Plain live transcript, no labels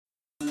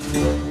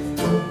Welcome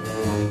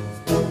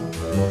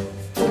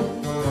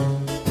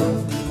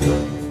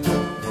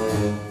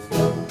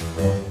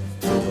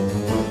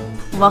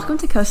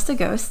to Coast to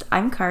Ghost.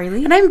 I'm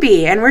Carly. And I'm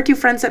Bea, and we're two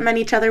friends that met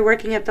each other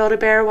working at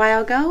Build-A-Bear a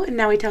while ago, and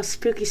now we tell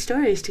spooky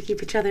stories to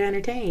keep each other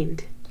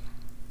entertained.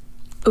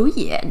 Oh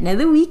yeah,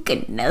 another week,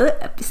 another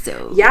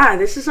episode. Yeah,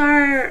 this is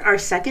our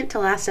second to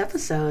last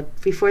episode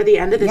before the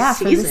end of the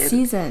season. Yeah, for the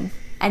season.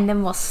 And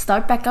then we'll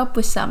start back up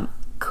with some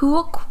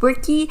cool,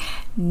 quirky,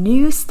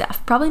 new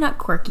stuff. Probably not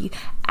quirky,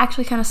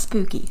 actually kind of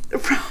spooky.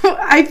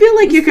 I feel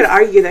like you could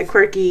argue that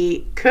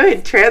quirky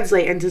could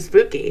translate into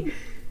spooky.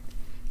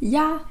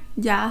 Yeah,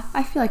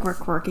 I feel like we're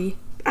quirky.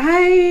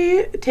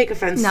 I take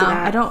offense to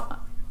that. No,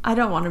 I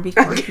don't want to be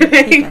quirky.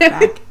 Take that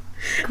back.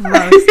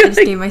 Gross. I just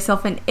gave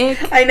myself an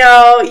ick. I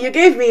know, you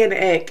gave me an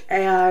ick,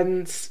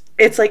 and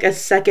it's like a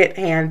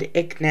second-hand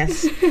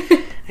ickness.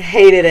 I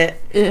hated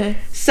it.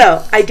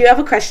 So, I do have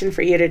a question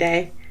for you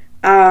today.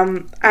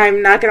 I'm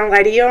not going to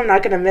lie to you, I'm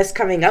not going to miss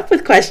coming up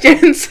with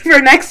questions for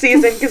next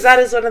season, because that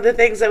is one of the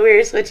things that we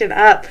are switching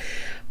up.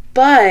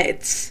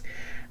 But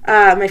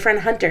my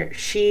friend Hunter,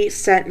 she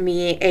sent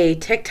me a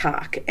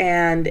TikTok,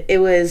 and it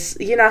was,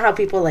 you know how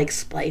people like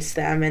splice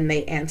them and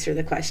they answer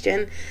the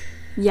question?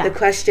 Yeah. The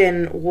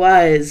question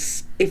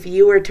was, if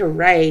you were to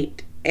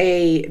write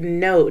a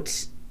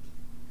note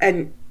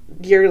and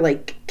you're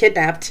like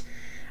kidnapped,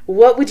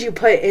 what would you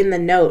put in the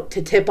note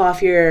to tip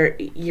off your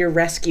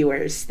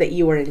rescuers that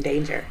you were in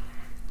danger?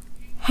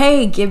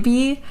 Hey,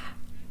 Gibby,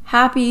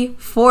 happy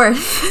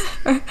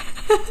 4th.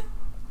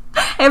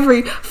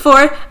 Every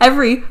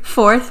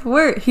fourth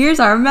word.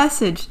 Here's our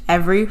message.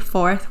 Every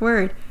fourth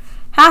word.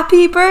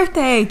 Happy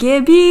birthday,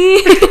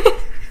 Gibby.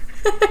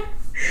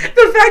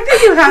 The fact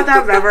that you have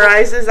that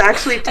memorized is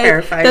actually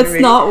terrifying to me.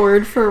 That's not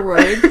word for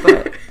word,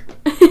 but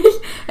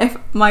if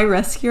my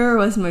rescuer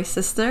was my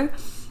sister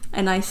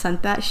and I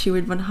sent that, she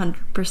would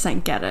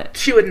 100% get it.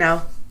 She would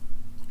know.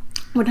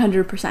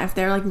 100%. If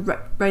they're like,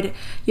 write it,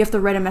 you have to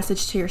write a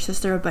message to your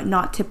sister but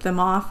not tip them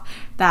off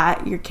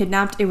that you're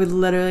kidnapped, it would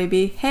literally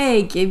be,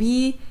 hey,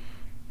 Gibby,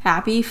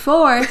 happy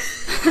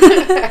 4th.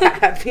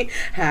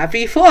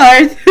 happy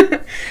 4th.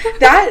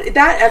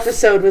 That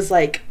episode was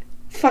like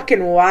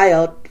fucking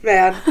wild,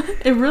 man.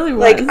 It really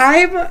was.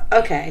 Like,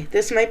 okay,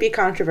 this might be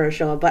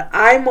controversial, but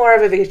I'm more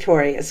of a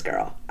Victorious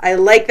girl. I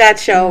like that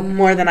show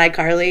more than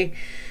iCarly.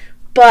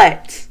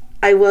 But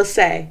I will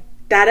say,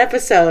 that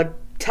episode,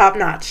 top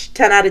notch,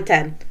 10 out of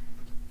 10.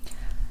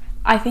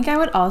 I think I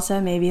would also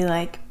maybe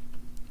like,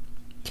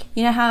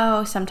 you know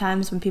how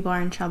sometimes when people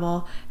are in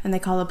trouble and they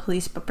call the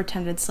police but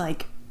pretend it's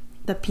like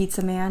the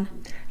pizza man?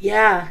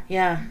 Yeah.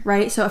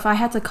 Right? So if I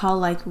had to call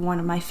like one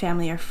of my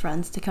family or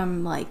friends to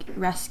come like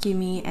rescue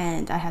me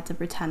and I had to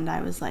pretend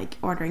I was like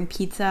ordering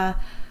pizza,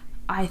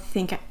 I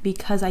think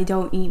because I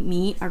don't eat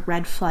meat, a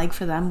red flag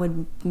for them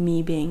would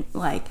me being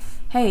like,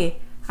 hey,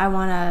 I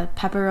want a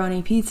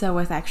pepperoni pizza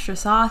with extra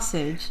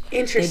sausage.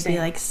 Interesting. They'd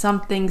be like,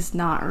 something's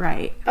not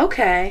right.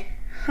 Okay.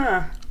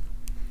 Huh.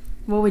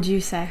 What would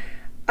you say?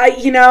 I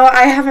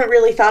haven't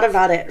really thought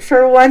about it.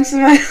 For once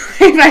in my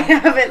life, I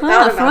haven't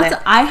thought about it.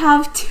 I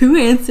have 2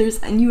 answers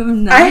and you have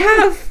none. I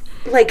have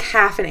like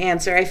half an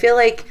answer. I feel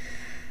like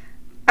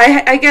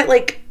I get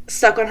like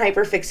stuck on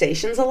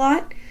hyperfixations a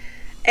lot.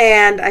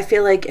 And I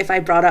feel like if I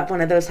brought up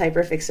one of those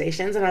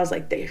hyperfixations and I was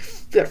like,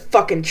 they're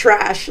fucking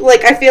trash.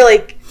 Like, I feel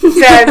like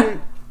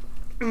then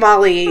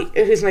Molly,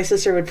 who's my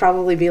sister, would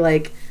probably be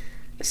like,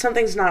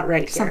 something's not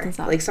right here.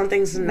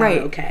 Something's not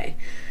right. Okay.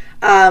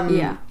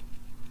 Yeah.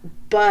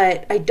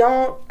 But I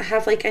don't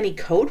have like any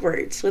code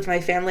words with my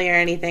family or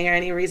anything or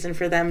any reason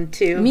for them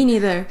to Me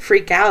neither.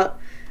 freak out.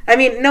 I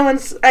mean, I'm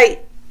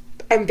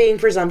being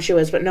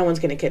presumptuous, but no one's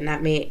gonna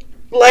kidnap me.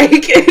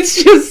 Like,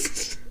 it's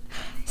just...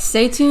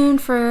 Stay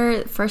tuned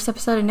for first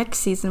episode of next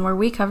season where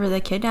we cover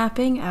the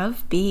kidnapping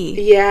of Bea.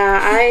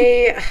 Yeah,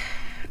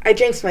 I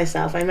jinxed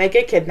myself. I might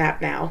get kidnapped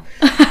now.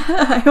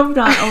 I hope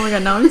not. Oh my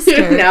god, no, I'm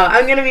scared. No,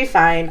 I'm gonna be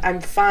fine. I'm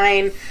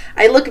fine.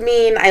 I look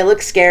mean. I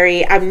look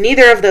scary. I'm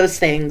neither of those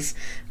things,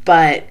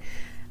 but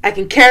I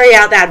can carry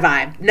out that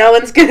vibe. No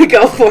one's gonna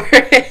go for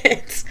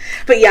it.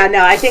 But yeah,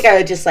 no, I think I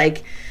would just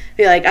like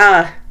be like,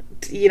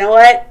 you know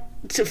what?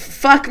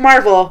 Fuck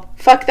Marvel.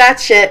 Fuck that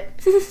shit.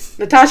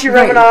 Natasha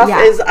Romanoff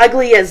is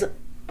ugly as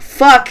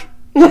fuck.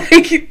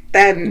 Like,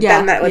 then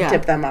that would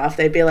tip them off.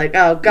 They'd be like,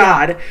 oh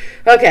god,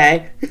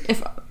 okay.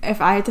 If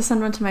I had to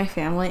send one to my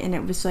family and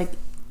it was like,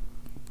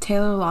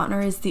 Taylor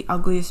Lautner is the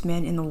ugliest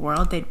man in the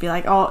world, they'd be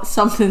like, oh,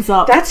 something's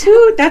up. That's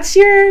who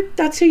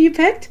you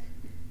picked?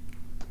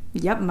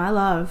 Yep, my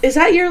love. Is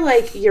that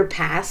your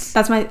pass?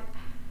 That's my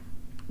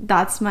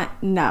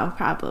no,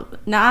 probably.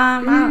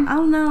 Nah, I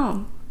don't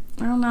know.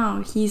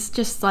 He's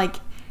just like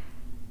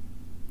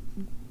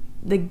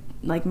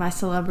my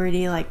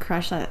celebrity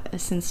crush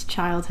since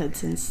childhood,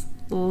 since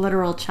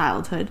literal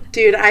childhood.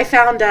 Dude, I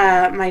found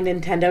my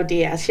Nintendo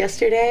DS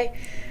yesterday,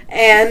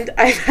 And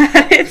I've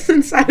had it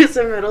since I was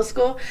in middle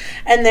school.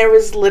 And there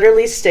was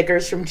literally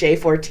stickers from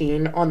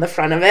J14 on the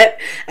front of it.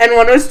 And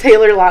one was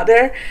Taylor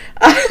Lautner.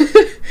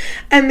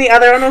 And the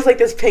other one was like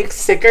this pink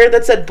sticker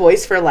that said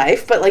Boys for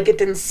Life, but like it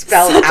didn't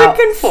spell Such out a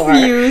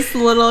confused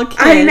little kid.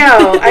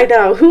 I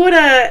know. Who would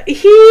have...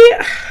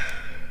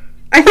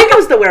 I think it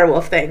was the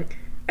werewolf thing.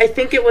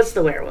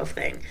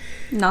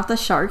 Not the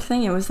shark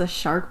thing. It was the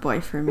Shark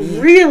Boy for me.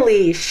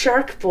 Really?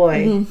 Shark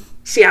Boy. Mm-hmm.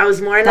 See, I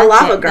was more in a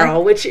Lava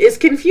Girl, which is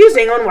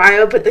confusing on why I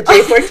would put the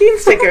J14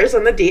 stickers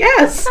on the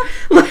DS.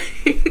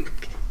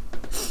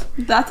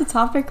 That's a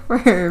topic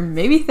for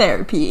maybe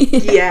therapy.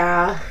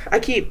 Yeah. I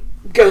keep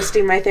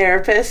ghosting my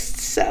therapist,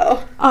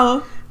 so...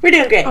 Oh. We're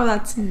doing great. Oh,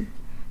 that's...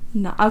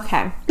 No,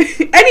 okay.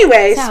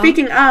 Anyway,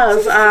 speaking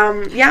of,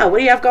 what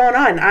do you have going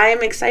on?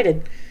 I'm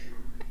excited.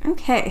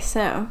 Okay,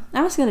 so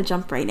I'm just going to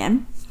jump right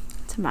in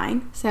to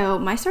mine. So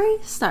my story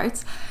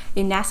starts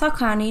in Nassau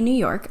County, New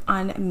York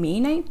on May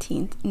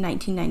 19th,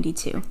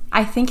 1992.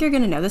 I think you're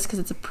going to know this because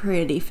it's a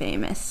pretty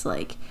famous,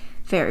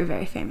 very,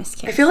 very famous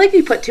case. I feel like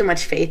you put too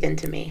much faith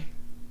into me.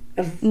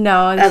 Of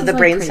the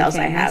brain cells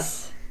I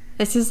have.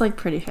 This is,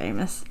 pretty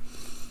famous.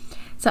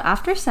 So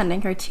after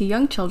sending her 2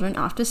 young children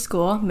off to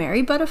school,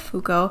 Mary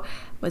Buttafuoco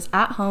was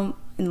at home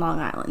in Long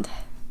Island.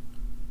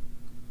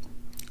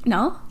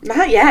 No?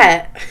 Not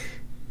yet.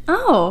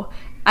 Oh,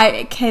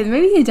 okay,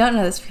 maybe you don't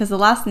know this because the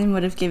last name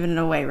would have given it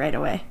away right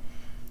away.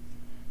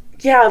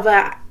 Yeah,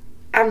 but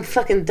I'm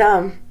fucking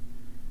dumb.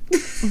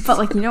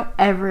 But,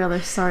 every other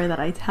story that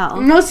I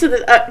tell. Most of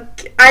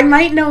the... I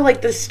might know,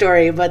 the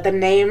story, but the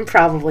name,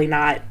 probably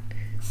not.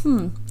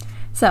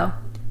 So,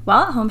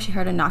 while at home, she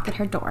heard a knock at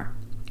her door.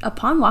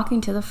 Upon walking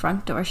to the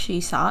front door,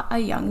 she saw a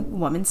young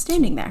woman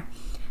standing there.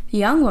 The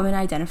young woman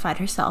identified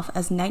herself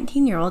as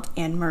 19-year-old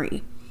Anne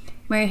Marie.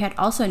 Mary had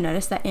also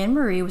noticed that Anne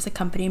Marie was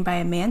accompanied by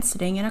a man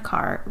sitting in a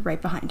car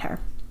right behind her.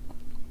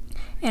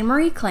 Anne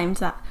Marie claimed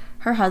that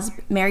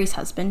Mary's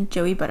husband,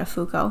 Joey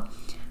Buttafuoco,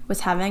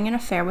 was having an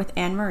affair with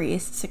Anne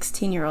Marie's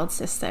 16-year-old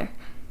sister.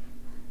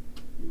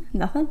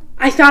 Nothing?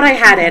 I thought I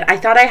had it. I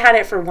thought I had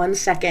it for 1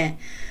 second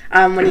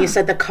when you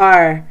said the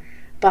car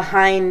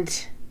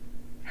behind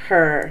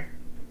her,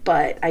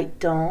 but I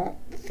don't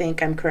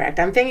think I'm correct.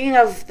 I'm thinking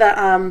of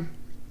the,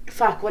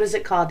 what is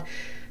it called?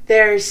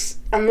 There's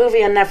a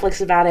movie on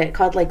Netflix about it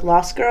called,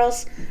 Lost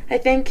Girls, I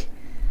think.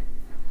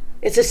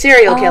 It's a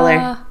serial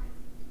killer.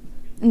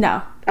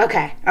 No.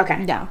 Okay.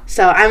 No.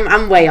 So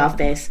I'm way off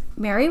base.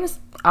 Mary was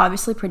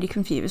obviously pretty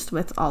confused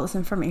with all this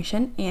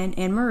information, and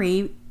Anne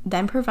Marie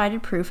then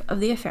provided proof of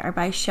the affair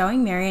by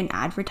showing Mary an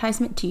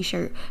advertisement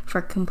t-shirt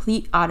for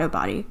Complete Auto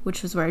Body,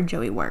 which was where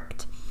Joey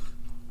worked.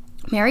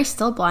 Mary,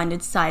 still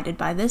blindsided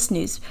by this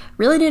news,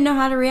 really didn't know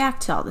how to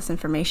react to all this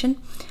information,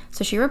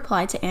 so she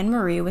replied to Anne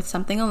Marie with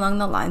something along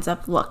the lines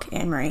of, "Look,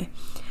 Anne Marie,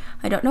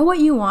 I don't know what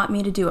you want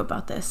me to do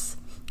about this.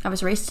 I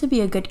was raised to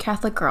be a good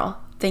Catholic girl.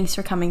 Thanks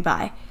for coming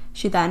by."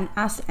 She then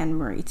asked Anne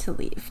Marie to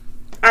leave.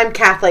 I'm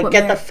Catholic.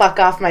 Get the fuck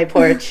off my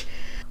porch.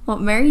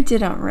 What Mary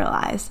didn't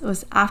realize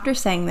was after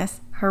saying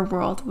this, her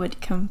world would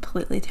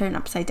completely turn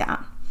upside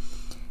down.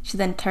 She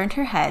then turned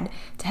her head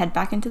to head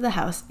back into the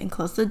house and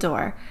closed the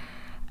door.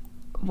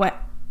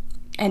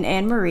 And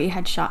Anne Marie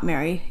had shot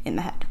Mary in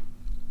the head.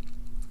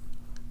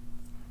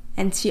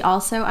 And she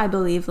also, I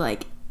believe,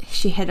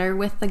 she hit her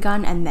with the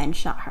gun and then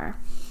shot her.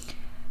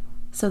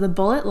 So the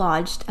bullet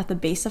lodged at the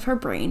base of her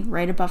brain,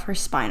 right above her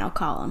spinal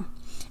column,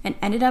 and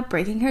ended up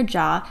breaking her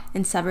jaw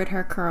and severed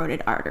her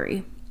carotid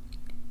artery.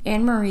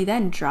 Anne Marie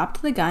then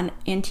dropped the gun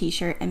and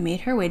t-shirt and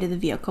made her way to the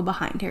vehicle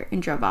behind her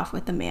and drove off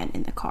with the man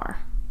in the car.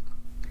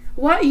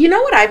 What? You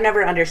know what I've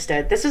never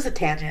understood? This is a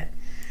tangent.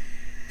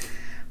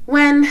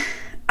 When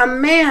a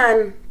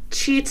man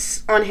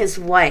cheats on his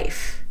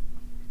wife,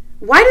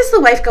 why does the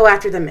wife go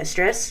after the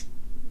mistress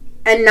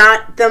and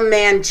not the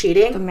man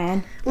cheating? The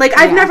man.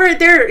 I've never,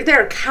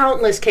 there are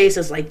countless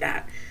cases like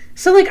that.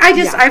 So,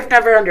 I've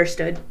never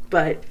understood,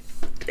 but,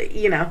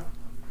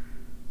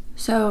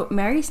 So,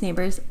 Mary's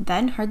neighbors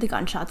then heard the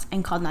gunshots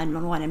and called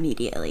 911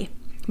 immediately.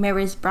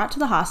 Mary was brought to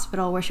the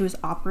hospital where she was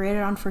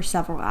operated on for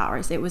several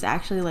hours. It was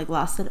actually,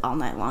 lasted all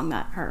night long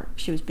that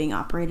she was being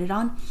operated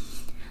on.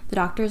 The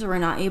doctors were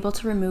not able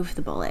to remove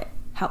the bullet.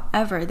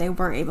 However, they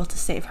were able to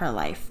save her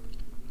life.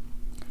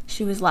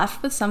 She was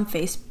left with some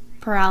face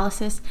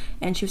paralysis,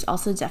 and she was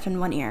also deaf in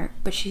one ear,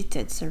 but she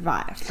did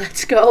survive.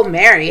 Let's go,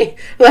 Mary.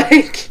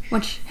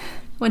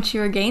 When she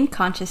regained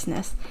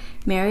consciousness,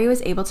 Mary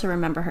was able to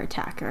remember her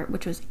attacker,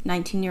 which was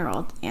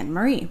 19-year-old Anne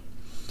Marie.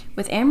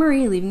 With Anne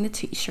Marie leaving the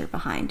t-shirt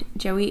behind,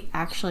 Joey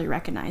actually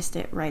recognized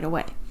it right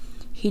away.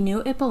 He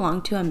knew it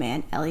belonged to a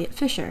man, Elliot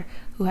Fisher,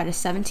 who had a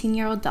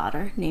 17-year-old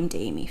daughter named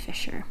Amy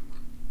Fisher.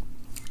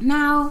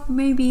 Now,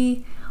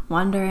 maybe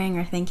wondering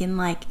or thinking,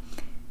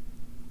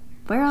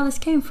 where all this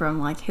came from.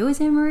 Who is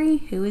Anne Marie?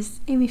 Who is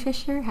Amy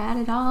Fisher? How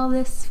did all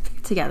this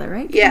fit together,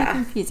 right? Yeah. Kind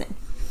of confusing.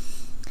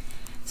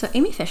 So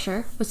Amy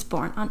Fisher was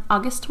born on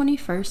August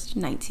 21st,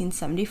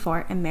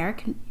 1974 in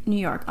Merrick, New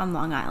York on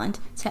Long Island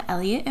to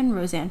Elliot and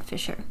Roseanne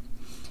Fisher.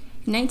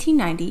 In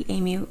 1990,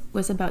 Amy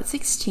was about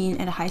 16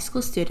 and a high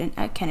school student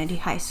at Kennedy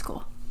High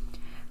School.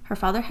 her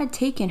father had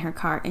taken her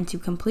car into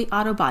Complete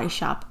Auto Body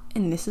Shop,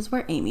 and this is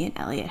where Amy and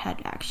Elliot had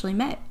actually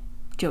met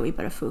Joey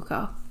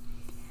Buttafuoco.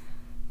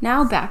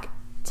 Now back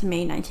to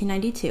May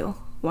 1992.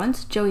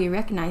 Once Joey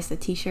recognized the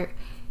t-shirt,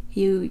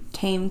 he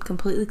came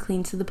completely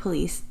clean to the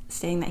police,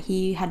 stating that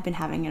he had been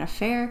having an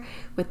affair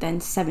with then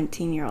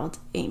 17-year-old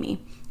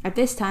Amy. At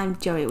this time,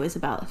 Joey was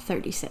about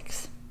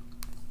 36.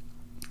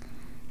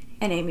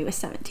 And Amy was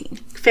 17.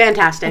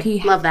 Fantastic.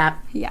 Love that.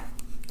 Yeah.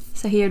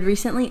 So he had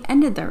recently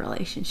ended their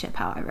relationship,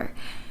 however,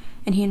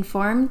 and he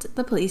informed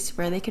the police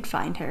where they could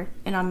find her.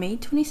 And on May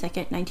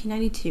 22nd,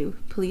 1992,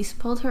 police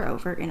pulled her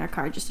over in her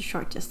car just a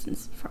short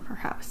distance from her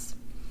house.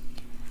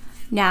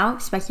 Now,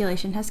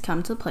 speculation has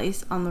come to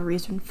place on the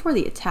reason for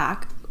the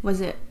attack. Was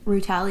it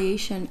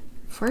retaliation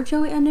for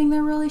Joey ending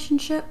their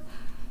relationship?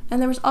 And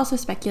there was also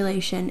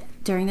speculation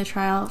during the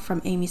trial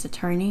from Amy's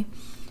attorney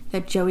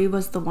that Joey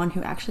was the one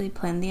who actually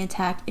planned the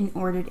attack and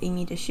ordered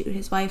Amy to shoot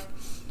his wife,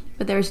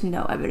 but there is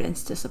no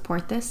evidence to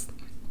support this.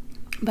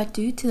 But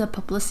due to the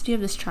publicity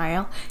of this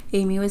trial,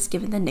 Amy was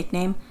given the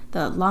nickname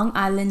the Long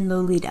Island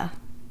Lolita.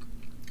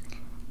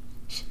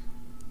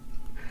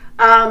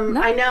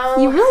 No, I know.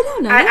 You really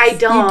don't know.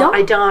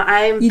 I don't.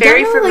 I'm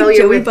very familiar like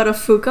Joey with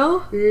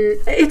Buttafuoco.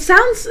 It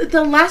sounds.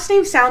 The last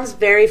name sounds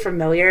very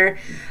familiar.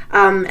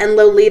 And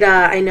Lolita,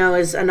 I know,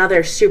 is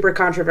another super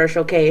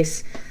controversial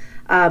case,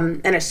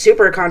 and a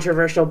super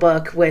controversial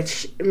book,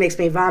 which makes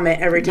me vomit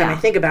every time I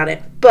think about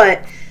it.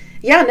 But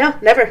yeah, no,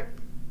 never.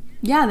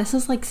 Yeah, this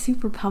is like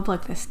super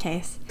public. This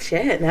case.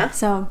 Shit, no.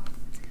 So.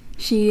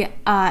 She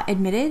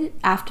admitted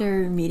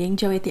after meeting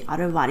Joey at the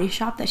auto body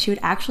shop that she would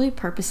actually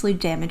purposely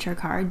damage her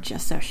car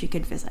just so she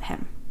could visit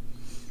him.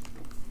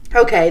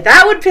 Okay,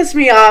 that would piss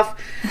me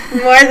off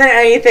more than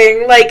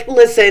anything. Like,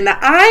 listen,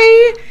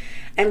 I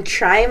am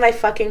trying my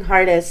fucking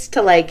hardest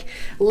to, like,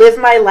 live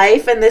my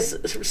life, and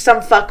some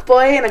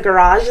fuckboy in a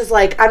garage is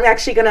like, I'm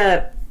actually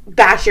gonna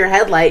bash your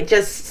headlight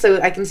just so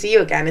I can see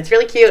you again. It's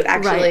really cute,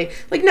 actually.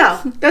 Right. Like, no,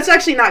 that's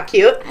actually not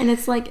cute. And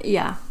it's like,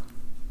 yeah.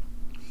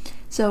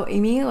 So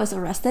Amy was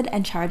arrested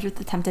and charged with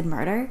attempted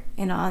murder,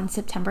 and on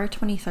September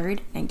 23rd,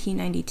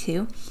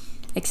 1992,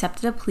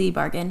 accepted a plea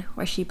bargain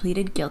where she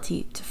pleaded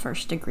guilty to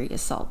first-degree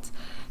assault.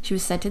 She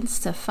was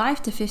sentenced to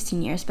 5 to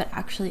 15 years, but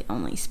actually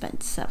only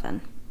spent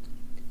 7.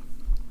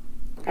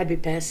 I'd be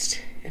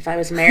pissed if I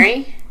was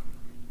Mary.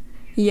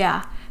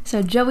 Yeah.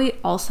 So Joey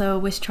also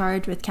was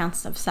charged with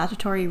counts of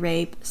statutory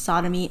rape,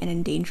 sodomy, and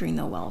endangering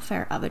the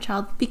welfare of a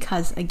child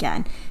because,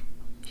 again,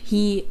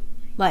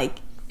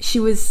 she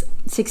was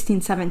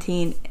 16,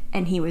 17,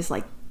 and he was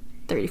like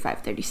 35,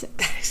 36.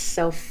 That is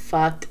so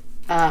fucked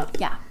up.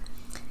 Yeah.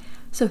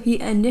 So he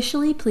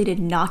initially pleaded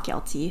not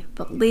guilty,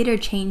 but later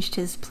changed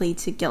his plea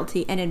to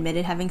guilty and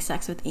admitted having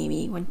sex with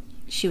Amy when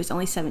she was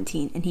only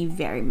 17, and he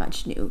very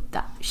much knew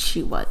that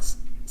she was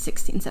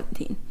 16,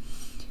 17.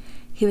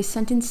 He was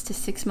sentenced to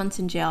 6 months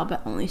in jail,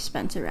 but only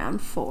spent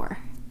around 4.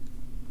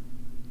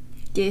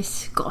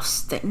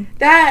 Disgusting.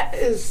 That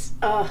is,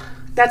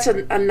 that's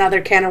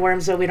another can of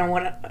worms that we don't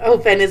want to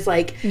open, is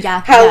like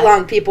how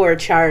long people are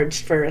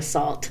charged for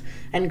assault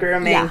and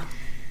grooming,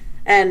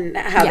 and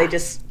how they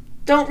just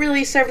don't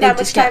really serve that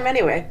much time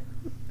anyway.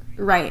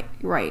 Right.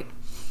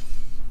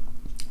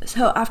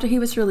 So after he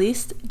was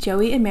released,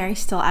 Joey and Mary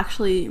still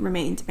actually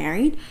remained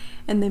married,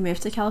 and they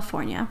moved to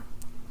California.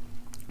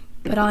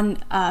 But on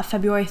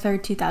February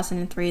 3rd,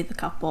 2003, the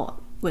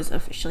couple was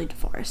officially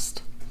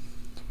divorced.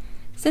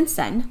 Since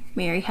then,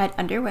 Mary had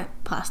underwent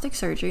plastic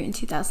surgery in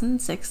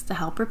 2006 to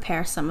help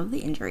repair some of the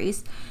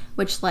injuries,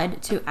 which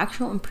led to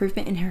actual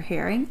improvement in her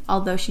hearing,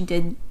 although she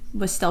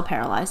was still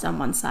paralyzed on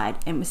one side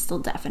and was still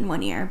deaf in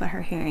one ear, but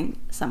her hearing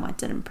somewhat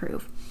did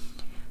improve.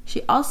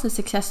 She also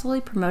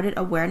successfully promoted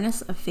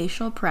awareness of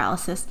facial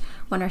paralysis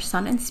when her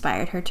son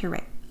inspired her to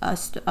write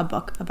a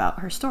book about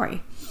her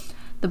story.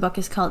 The book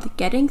is called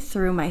Getting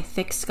Through My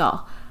Thick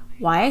Skull: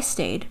 Why I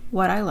Stayed,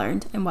 What I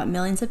Learned, and What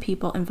Millions of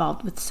People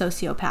Involved with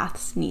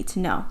Sociopaths Need to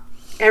Know.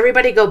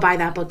 Everybody go buy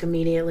that book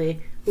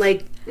immediately.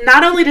 Like,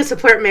 not only to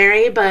support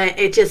Mary, but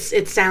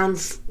it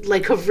sounds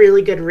like a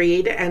really good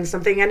read and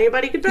something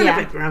anybody could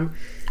benefit from.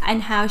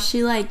 And how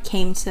she,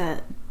 came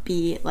to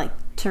be,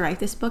 to write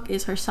this book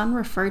is her son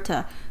referred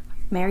to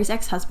Mary's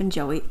ex-husband,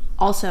 Joey,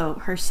 also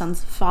her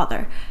son's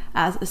father,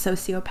 as a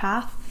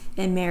sociopath.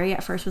 And Mary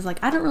at first was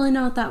like, I don't really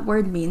know what that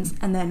word means.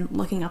 And then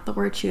looking up the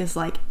word, she was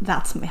like,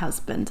 that's my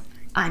husband.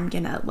 I'm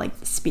gonna,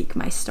 speak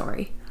my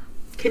story.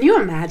 Can you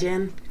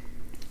imagine?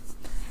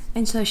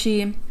 And so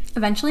she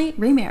eventually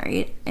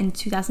remarried in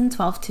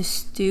 2012 to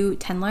Stu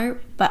Tendler,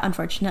 but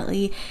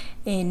unfortunately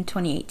in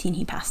 2018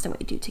 he passed away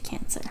due to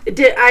cancer.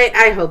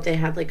 I hope they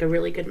had, a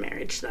really good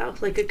marriage, though.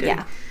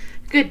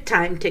 Good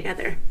time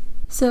together.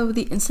 So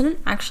the incident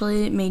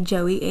actually made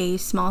Joey a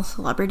small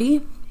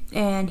celebrity,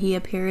 and he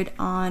appeared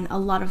on a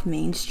lot of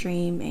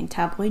mainstream and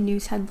tabloid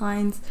news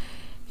headlines.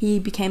 He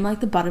became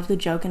the butt of the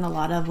joke in a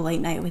lot of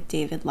Late Night with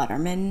David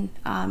Letterman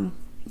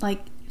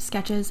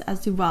sketches,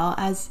 as well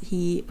as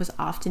he was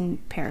often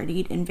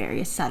parodied in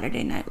various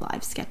Saturday Night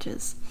Live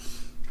sketches.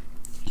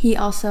 He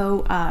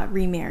also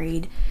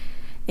remarried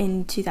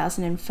in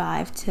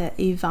 2005 to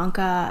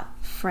Ivanka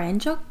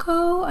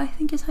Frangelko, I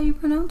think is how you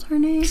pronounce her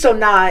name. So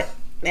not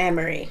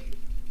Anne-Marie.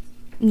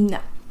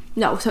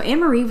 No, so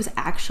Anne-Marie was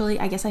actually,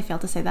 I guess I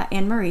failed to say that,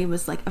 Anne-Marie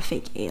was like a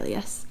fake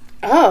alias.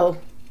 Oh.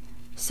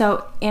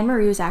 So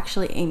Anne-Marie was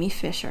actually Amy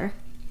Fisher.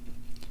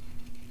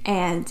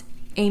 And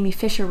Amy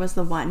Fisher was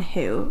the one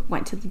who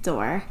went to the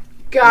door.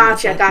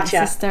 Gotcha. My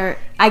sister.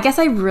 I guess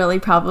I really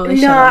probably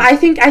should. No, I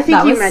think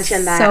you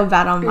mentioned that. So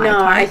bad on my part.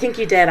 No, I think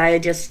you did.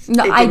 It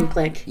didn't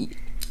click.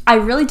 I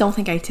really don't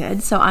think I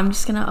did, so I'm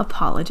just gonna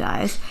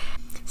apologize.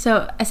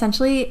 So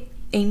essentially,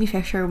 Amy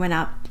Fisher went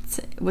up.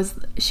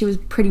 She was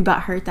pretty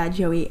butthurt that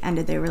Joey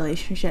ended their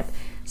relationship,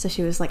 so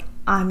she was like,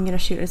 "I'm gonna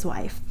shoot his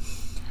wife,"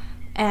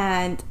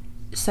 and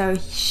so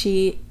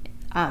she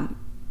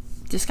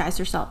disguised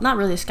herself. Not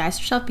really disguised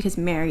herself, because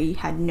Mary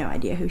had no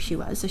idea who she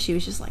was. So she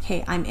was just like,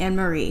 "Hey, I'm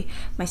Anne-Marie.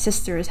 My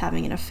sister is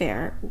having an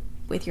affair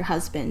with your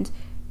husband."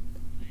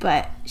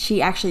 But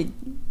she actually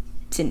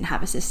didn't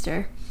have a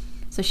sister.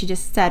 So she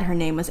just said her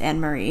name was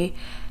Anne-Marie,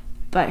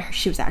 but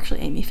she was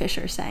actually Amy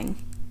Fisher saying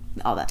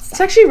all that stuff.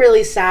 It's actually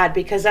really sad,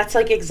 because that's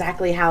like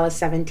exactly how a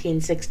 17,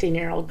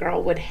 16-year-old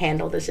girl would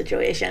handle the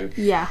situation.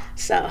 Yeah.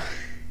 So,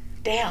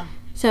 damn.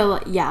 So,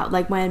 yeah,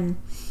 like when...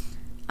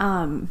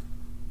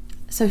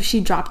 So she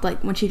dropped,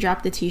 like, when she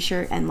dropped the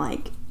t-shirt, and,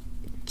 like,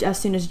 as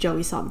soon as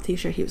Joey saw the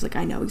t-shirt, he was like,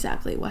 I know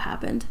exactly what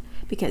happened,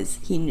 because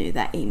he knew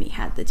that Amy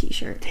had the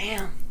t-shirt.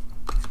 Damn.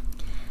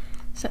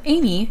 So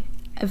Amy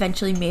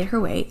eventually made her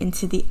way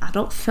into the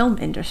adult film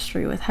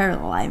industry with her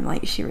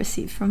limelight she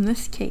received from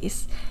this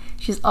case.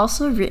 She's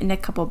also written a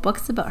couple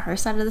books about her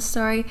side of the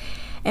story,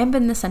 and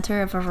been the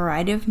center of a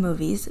variety of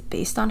movies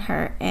based on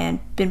her,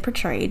 and been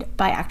portrayed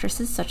by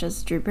actresses such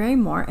as Drew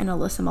Barrymore and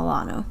Alyssa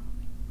Milano.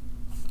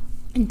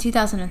 In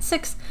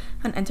 2006,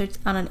 on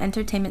an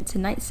Entertainment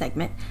Tonight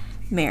segment,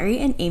 Mary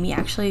and Amy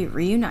actually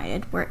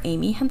reunited, where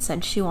Amy had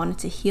said she wanted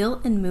to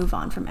heal and move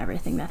on from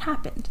everything that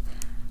happened.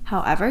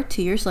 However,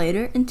 2 years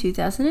later, in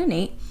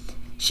 2008,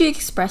 she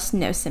expressed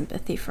no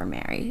sympathy for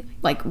Mary.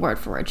 Like, word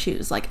for word, she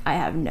was like, I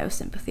have no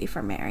sympathy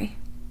for Mary.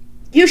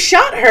 You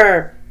shot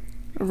her!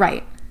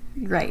 Right.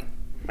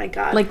 My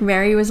God. Like,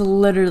 Mary was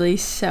literally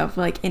so,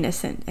 like,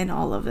 innocent in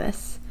all of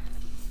this.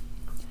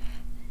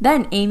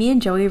 Then Amy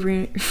and Joey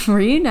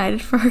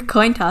reunited for a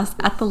coin toss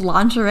at the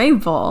Lingerie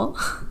Bowl.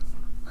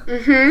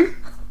 Mm-hmm.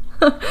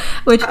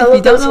 Which, if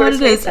you don't know what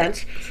it is,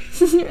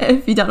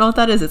 if you don't know what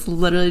that is, it's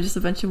literally just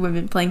a bunch of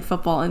women playing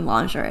football in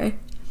lingerie.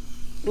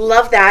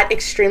 Love that.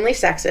 Extremely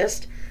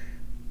sexist.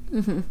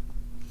 Mm-hmm.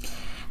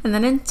 And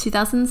then in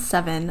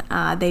 2007,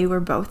 they were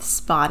both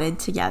spotted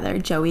together,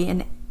 Joey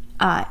and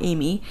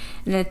Amy,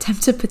 in an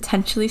attempt to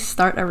potentially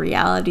start a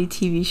reality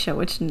TV show,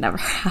 which never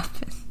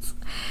happens.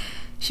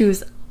 She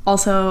was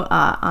also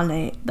on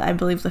I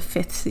believe, the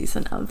 5th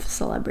season of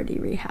Celebrity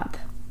Rehab.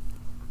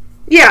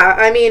 Yeah,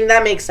 I mean,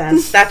 that makes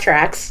sense. That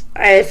tracks.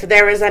 If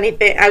there was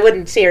anything, I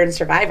wouldn't see her in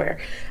Survivor.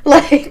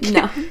 Like,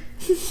 no.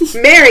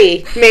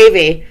 Mary,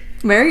 maybe.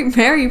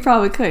 Mary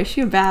probably could.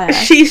 She a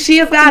badass. She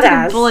a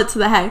badass. A bullet to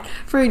the head.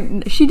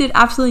 She did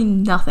absolutely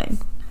nothing.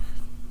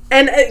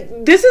 And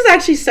this is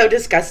actually so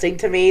disgusting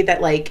to me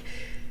that, like,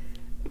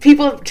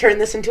 people turn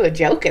this into a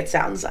joke, it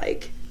sounds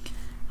like.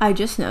 I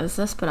just noticed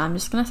this, but I'm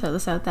just going to throw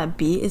this out that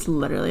B is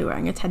literally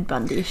wearing a Ted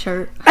Bundy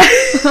shirt.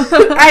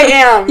 I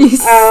am. You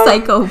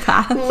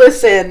psychopath.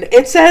 Listen,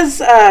 it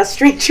says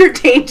Stranger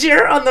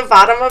Danger on the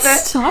bottom of it.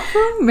 Stop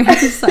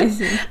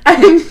romanticizing.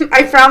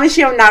 I promise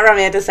you I'm not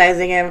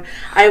romanticizing him.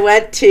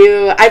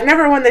 I've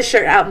never worn this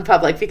shirt out in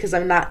public because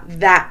I'm not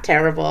that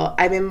terrible.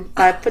 I'm in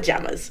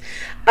pajamas.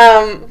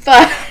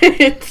 But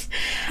hey,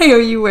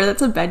 you wear that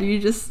to bed, you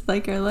just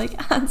like are like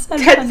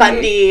Ted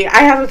Bundy. I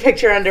have a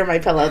picture under my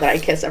pillow that I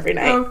kiss every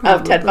night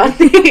of Ted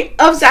Bundy,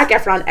 of Zac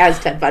Efron as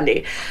Ted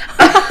Bundy.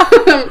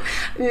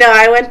 No,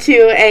 I went to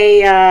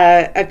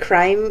a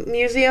crime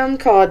museum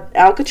called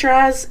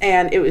Alcatraz,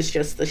 and it was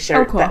just the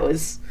shirt that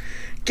was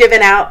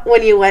given out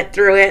when you went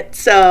through it.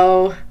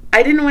 So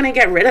I didn't want to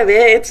get rid of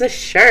it. It's a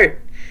shirt.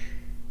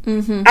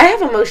 Mm-hmm. I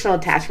have emotional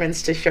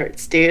attachments to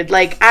shirts, dude.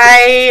 Like,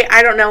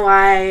 I don't know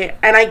why,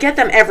 and I get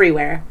them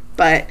everywhere,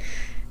 but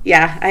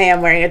yeah, I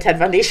am wearing a Ted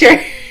Bundy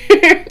shirt.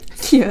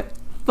 Cute.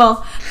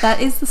 Well,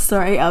 that is the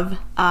story of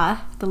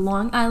the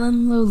Long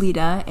Island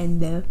Lolita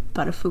and the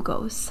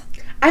Buttafugos.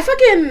 I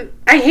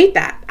hate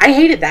that. I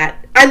hated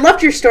that. I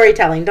loved your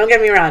storytelling, don't get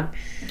me wrong.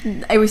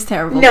 It was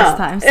terrible this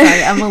time.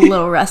 Sorry, I'm a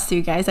little rusty,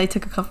 you guys. I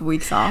took a couple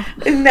weeks off.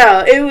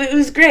 No, it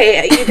was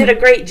great. You did a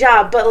great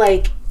job, but,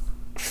 like,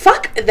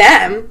 fuck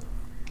them.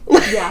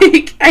 Like, yeah.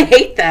 I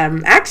hate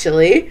them,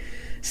 actually.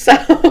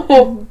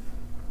 So.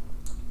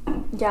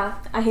 Yeah,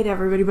 I hate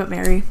everybody but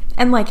Mary.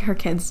 And, like, her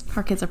kids.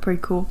 Her kids are pretty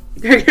cool.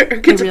 Her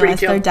kids are pretty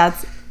chill. Their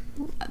dad's,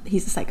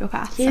 he's a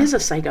psychopath. He is a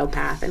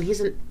psychopath, and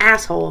he's an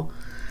asshole.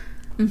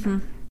 Mm-hmm.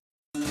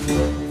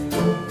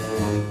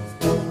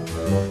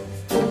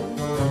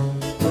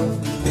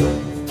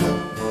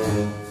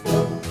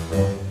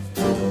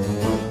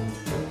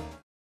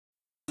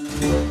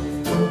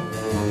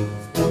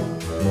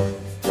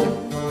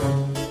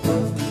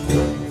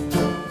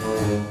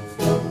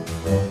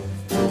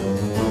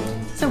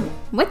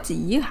 what do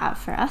you have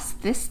for us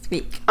this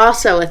week?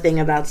 Also a thing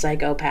about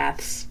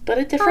psychopaths, but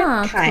a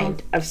different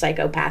kind of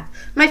psychopath.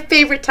 My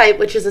favorite type,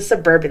 which is a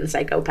suburban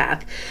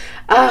psychopath.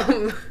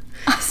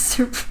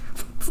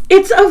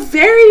 It's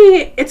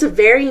a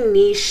very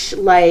niche,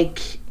 like,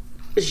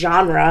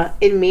 genre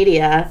in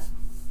media.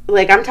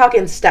 Like, I'm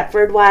talking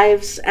Stepford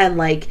Wives and,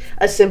 like,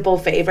 A Simple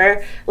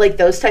Favor. Like,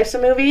 those types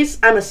of movies.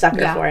 I'm a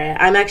sucker for it.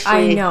 I'm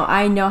actually...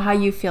 I know how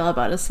you feel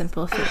about A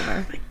Simple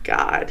Favor. Oh, my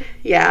God.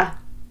 Yeah.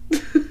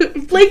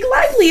 Blake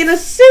Lively in a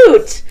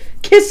suit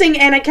kissing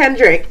Anna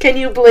Kendrick. Can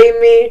you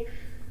blame me?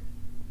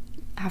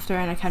 After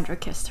Anna Kendrick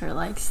kissed her,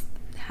 like,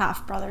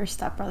 half-brother,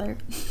 stepbrother.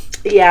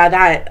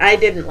 Yeah, I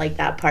didn't like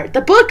that part.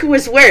 The book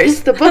was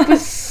worse. The book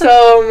was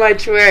so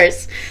much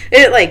worse.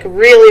 It, like,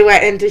 really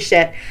went into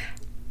shit.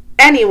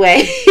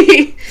 Anyway,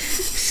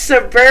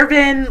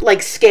 suburban,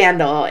 like,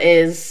 scandal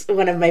is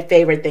one of my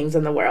favorite things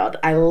in the world.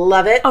 I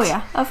love it. Oh,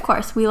 yeah, of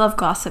course. We love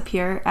gossip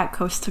here at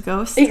Coast to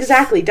Ghost.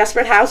 Exactly.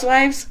 Desperate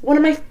Housewives, one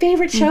of my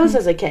favorite shows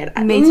as a kid.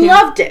 I Me too.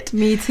 Loved it.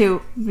 Me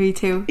too.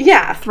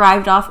 Yeah.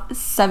 Thrived off.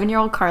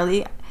 7-year-old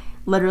Carly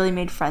literally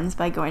made friends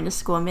by going to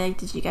school and be like,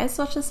 did you guys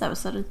watch this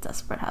episode of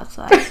Desperate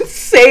Housewives?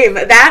 Same.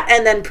 That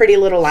and then Pretty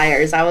Little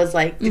Liars. I was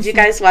like, did you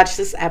guys watch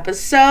this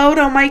episode?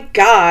 Oh, my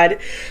God.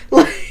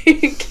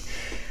 Like...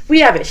 We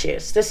have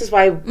issues. This is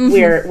why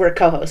we're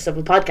co-hosts of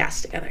a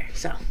podcast together.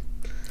 So,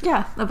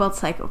 yeah, about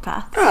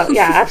psychopaths. Oh,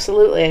 yeah,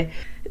 absolutely.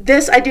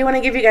 This, I do want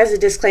to give you guys a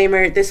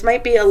disclaimer. This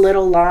might be a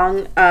little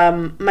long.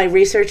 My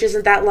research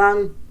isn't that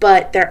long,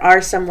 but there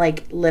are some,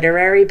 like,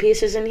 literary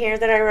pieces in here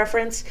that I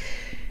reference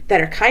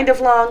that are kind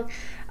of long.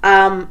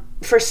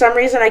 For some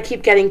reason, I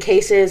keep getting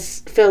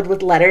cases filled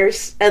with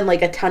letters and,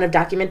 like, a ton of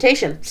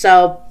documentation.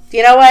 So,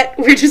 you know what?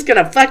 We're just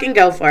going to fucking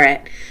go for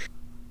it.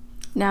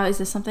 Now, is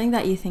this something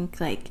that you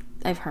think, like,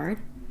 I've heard?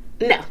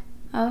 No.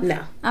 Oh.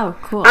 No. Oh,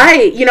 cool.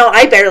 I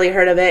barely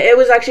heard of it. It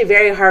was actually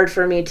very hard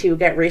for me to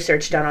get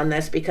research done on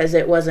this because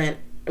it wasn't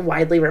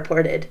widely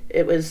reported.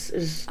 It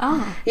was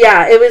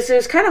yeah, it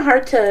was kind of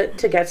hard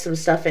to get some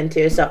stuff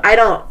into. So I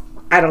don't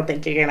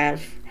think you're gonna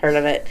have heard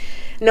of it.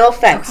 No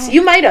offense. Okay.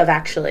 You might have,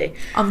 actually.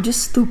 I'm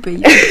just stupid.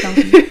 You can tell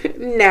me.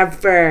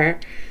 Never.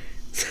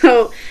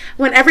 So,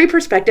 when every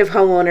prospective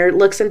homeowner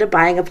looks into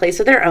buying a place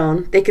of their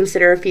own, they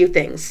consider a few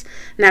things.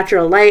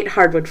 Natural light,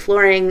 hardwood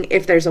flooring,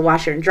 if there's a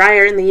washer and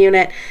dryer in the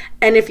unit,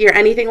 and if you're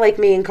anything like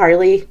me and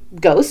Carly,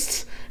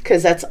 ghosts,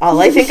 because that's all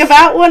I think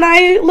about when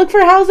I look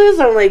for houses.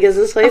 I'm like, is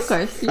this place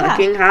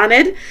fucking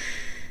haunted?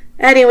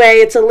 Anyway,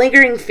 it's a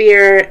lingering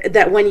fear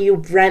that when you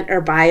rent or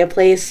buy a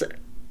place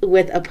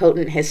with a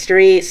potent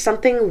history,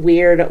 something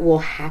weird will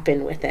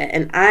happen with it.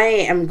 And I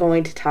am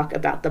going to talk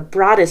about the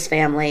Broaddus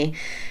family,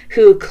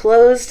 who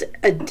closed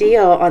a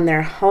deal on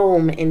their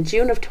home in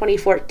June of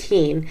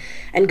 2014,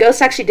 and ghosts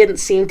actually didn't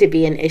seem to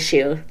be an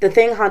issue. The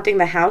thing haunting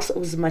the house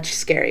was much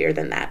scarier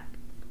than that.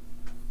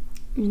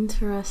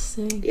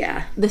 Interesting.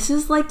 Yeah. This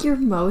is like your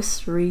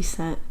most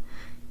recent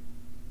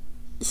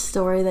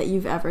story that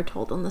you've ever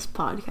told on this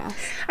podcast.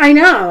 I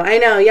know.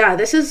 Yeah,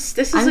 this is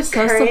I'm a so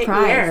current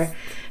surprised. year.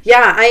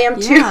 Yeah, I am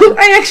too. Yeah.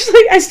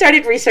 I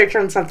started research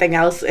on something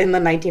else in the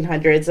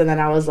 1900s, and then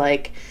I was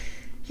like,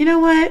 you know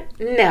what?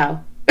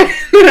 No.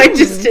 I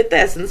just did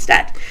this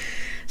instead.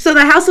 So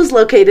the house was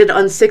located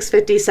on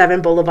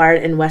 657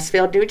 Boulevard in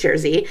Westfield, New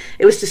Jersey.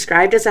 It was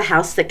described as a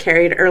house that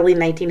carried early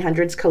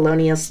 1900s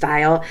colonial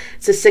style.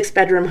 It's a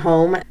 6-bedroom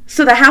home.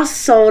 So the house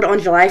sold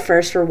on July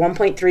 1st for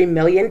 $1.3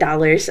 million,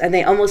 and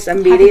they almost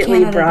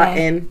immediately brought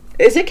in...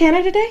 Is it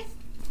Canada Day?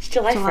 It's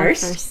July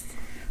 1st?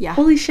 Yeah.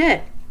 Holy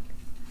shit.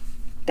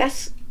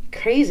 That's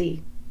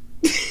crazy.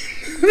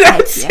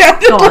 That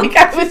sounded like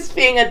I was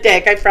being a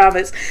dick, I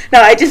promise. No,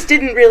 I just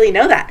didn't really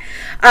know that.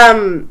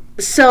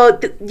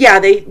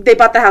 They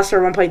bought the house for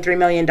 $1.3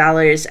 million,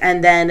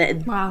 and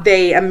then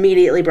they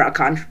immediately brought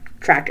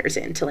contractors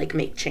in to, like,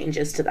 make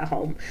changes to the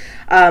home.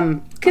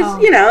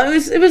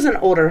 Because, it was an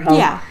older home.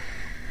 Yeah.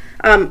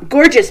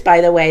 Gorgeous, by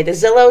the way. The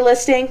Zillow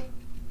listing,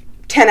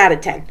 10 out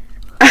of 10.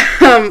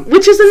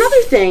 Which is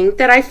another thing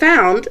that I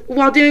found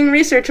while doing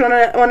research on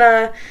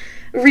a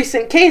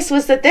recent case,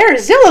 was that there are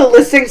Zillow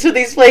listings for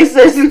these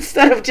places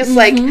instead of just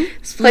like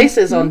this place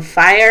is on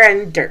fire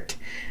and dirt.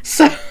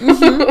 So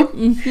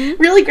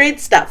really great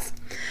stuff.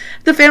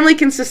 The family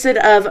consisted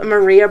of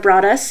Maria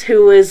Broaddus,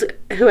 who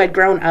had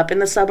grown up in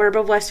the suburb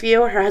of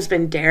Westview, her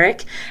husband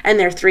Derek, and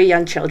their 3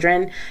 young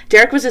children.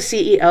 Derek was a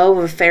CEO of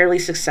a fairly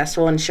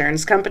successful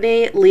insurance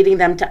company, leading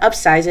them to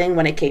upsizing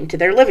when it came to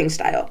their living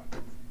style.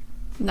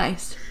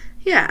 Nice.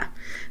 Yeah.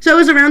 So it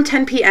was around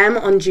 10 p.m.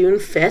 on June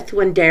 5th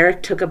when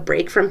Derek took a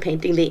break from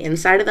painting the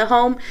inside of the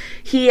home.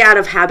 He, out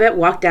of habit,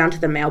 walked down to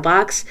the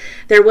mailbox.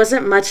 There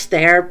wasn't much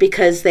there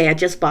because they had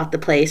just bought the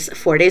place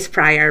 4 days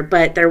prior,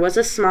 but there was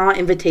a small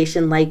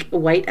invitation-like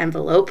white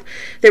envelope.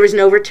 There was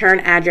no return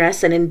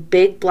address, and in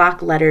big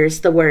block letters,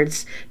 the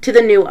words, "To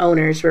the new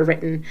owners," were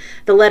written.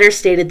 The letter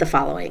stated the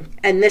following,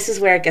 and this is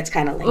where it gets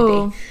kind of lengthy.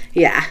 Ooh.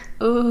 Yeah.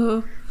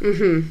 Ooh.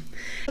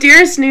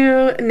 Dearest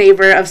new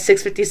neighbor of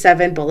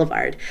 657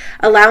 Boulevard,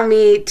 allow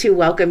me to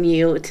welcome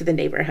you to the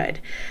neighborhood.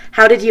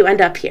 How did you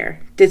end up here?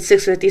 Did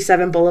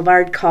 657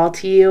 Boulevard call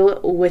to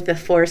you with the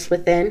force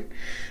within?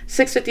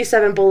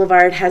 657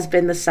 Boulevard has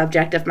been the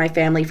subject of my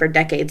family for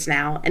decades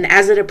now, and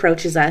as it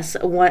approaches its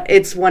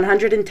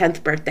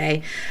 110th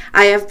birthday,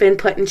 I have been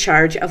put in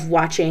charge of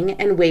watching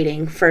and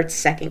waiting for its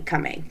second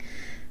coming.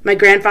 My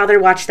grandfather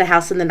watched the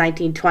house in the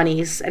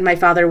 1920s, and my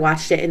father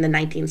watched it in the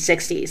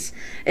 1960s.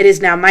 It is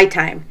now my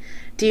time.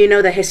 Do you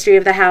know the history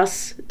of the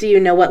house? Do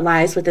you know what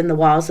lies within the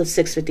walls of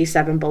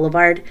 657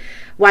 Boulevard?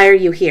 Why are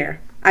you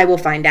here? I will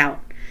find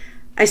out.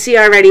 I see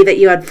already that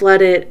you have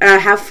flooded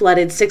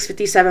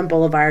 657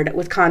 Boulevard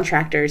with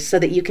contractors so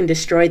that you can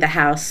destroy the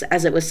house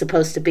as it was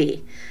supposed to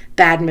be.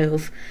 Bad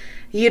move.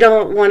 You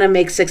don't want to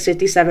make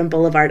 657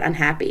 Boulevard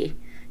unhappy.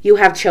 You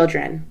have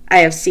children. I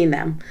have seen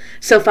them.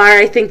 So far,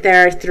 I think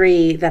there are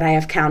 3 that I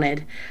have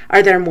counted.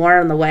 Are there more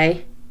on the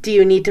way? Do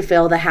you need to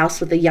fill the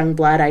house with the young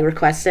blood I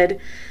requested?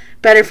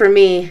 Better for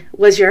me.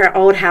 Was your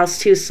old house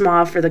too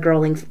small for the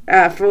growing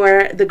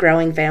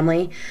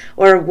family,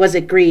 or was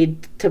it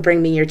greed to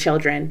bring me your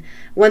children?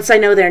 Once I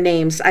know their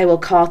names, I will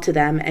call to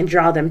them and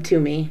draw them to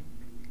me.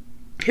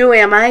 Who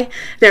am I?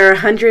 There are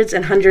hundreds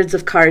and hundreds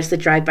of cars that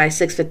drive by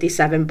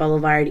 657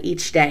 Boulevard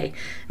each day.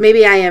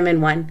 Maybe I am in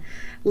one.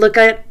 Look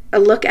at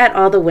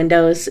all the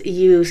windows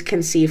you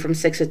can see from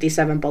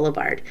 657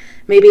 Boulevard.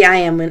 Maybe I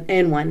am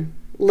in one.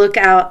 Look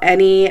out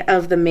any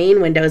of the main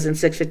windows in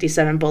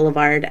 657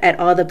 Boulevard at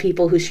all the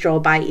people who stroll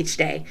by each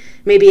day.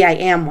 Maybe I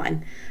am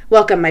one.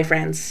 Welcome, my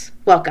friends.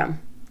 Welcome.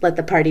 Let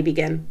the party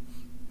begin.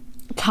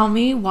 Tell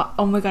me what.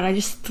 Oh my god, I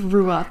just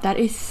threw up. That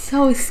is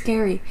so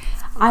scary.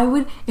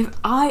 If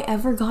I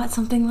ever got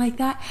something like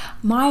that,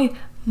 my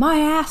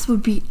ass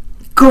would be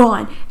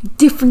gone.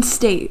 Different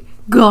state.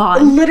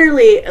 Gone.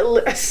 Literally.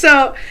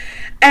 So,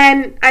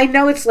 and I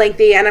know it's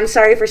lengthy, and I'm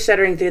sorry for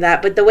stuttering through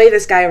that, but the way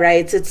this guy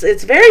writes,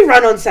 it's very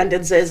run-on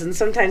sentences, and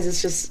sometimes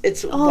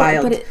it's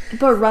wild.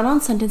 But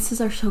run-on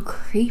sentences are so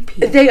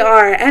creepy. They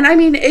are, and I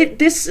mean,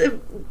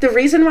 the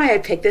reason why I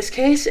picked this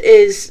case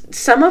is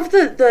some of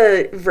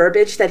the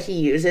verbiage that he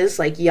uses,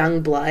 like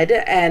young blood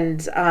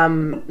and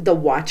the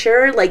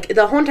Watcher, like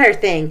the whole entire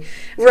thing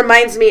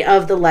reminds me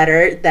of the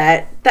letter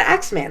that the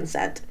Axeman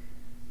sent.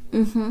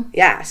 Mm-hmm.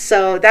 Yeah,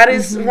 so that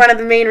is one of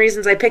the main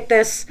reasons I picked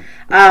this.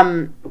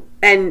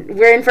 And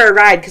we're in for a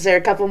ride because there are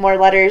a couple more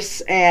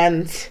letters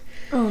and...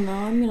 Oh no,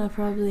 I'm going to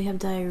probably have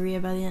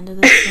diarrhea by the end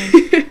of this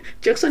thing.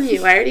 Joke's on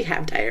you, I already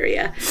have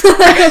diarrhea.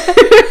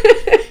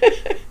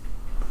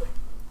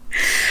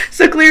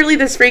 So clearly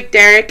this freaked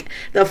Derek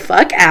the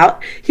fuck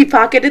out. He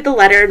pocketed the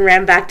letter and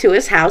ran back to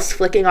his house,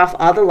 flicking off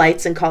all the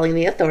lights and calling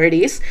the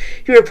authorities.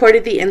 He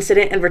reported the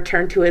incident and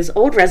returned to his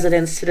old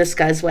residence to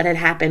discuss what had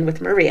happened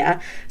with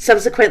Maria.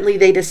 Subsequently,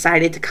 they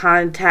decided to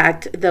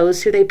contact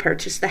those who they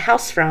purchased the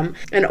house from,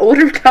 an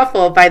older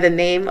couple by the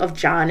name of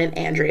John and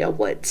Andrea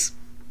Woods.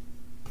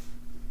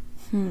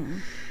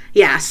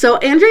 Yeah, so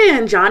Andrea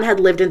and John had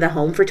lived in the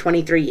home for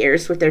 23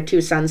 years with their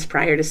 2 sons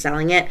prior to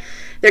selling it.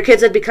 Their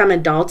kids had become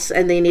adults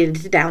and they needed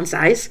to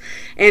downsize.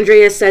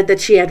 Andrea said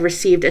that she had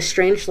received a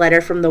strange letter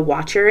from the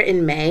Watcher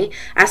in May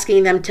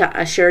asking them to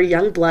usher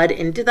young blood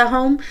into the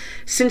home.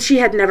 Since she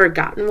had never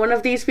gotten one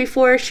of these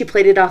before, she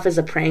played it off as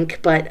a prank,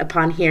 but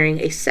upon hearing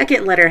a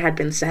second letter had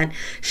been sent,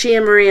 she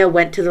and Maria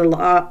went to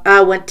law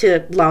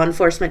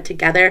enforcement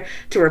together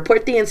to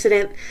report the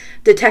incident.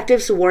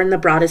 Detectives warned the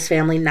Broaddus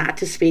family not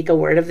to speak a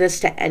word of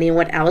this to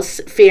anyone else,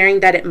 fearing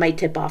that it might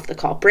tip off the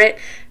culprit.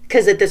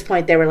 Because at this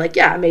point they were like,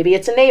 yeah, maybe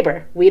it's a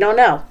neighbor. We don't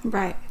know.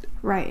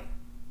 Right.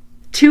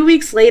 2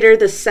 weeks later,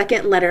 the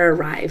second letter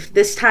arrived.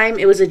 This time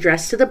it was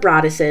addressed to the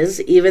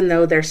Broadduses, even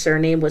though their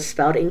surname was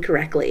spelled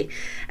incorrectly.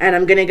 And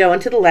I'm going to go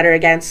into the letter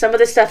again. Some of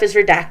the stuff is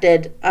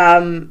redacted,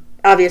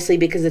 obviously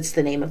because it's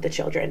the name of the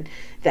children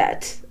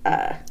that...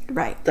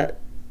 Right.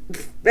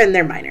 And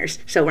they're minors,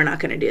 so we're not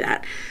going to do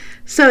that.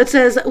 So it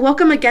says,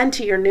 welcome again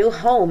to your new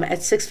home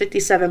at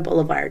 657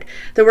 Boulevard.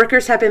 The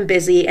workers have been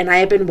busy, and I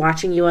have been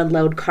watching you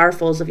unload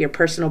carfuls of your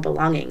personal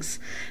belongings.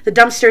 The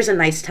dumpster's a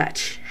nice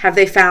touch. Have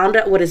they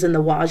found what is in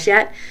the walls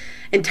yet?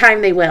 In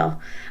time they will.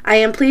 I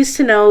am pleased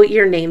to know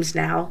your names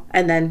now,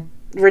 and then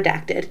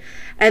redacted,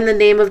 and the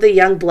name of the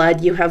young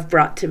blood you have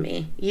brought to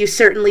me. You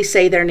certainly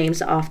say their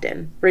names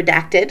often.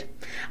 Redacted.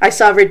 I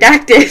saw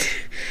redacted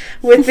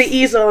with the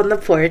easel on the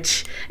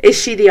porch.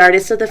 Is she the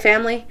artist of the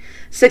family?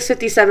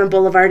 657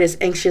 Boulevard is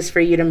anxious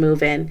for you to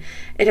move in.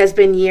 It has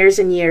been years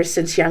and years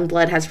since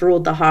Youngblood has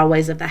ruled the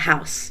hallways of the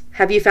house.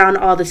 Have you found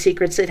all the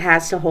secrets it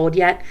has to hold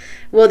yet?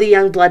 Will the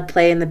Youngblood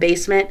play in the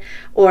basement,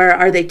 or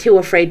are they too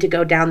afraid to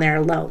go down there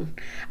alone?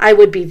 I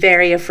would be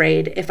very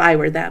afraid if I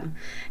were them.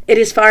 It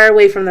is far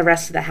away from the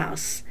rest of the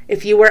house.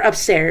 If you were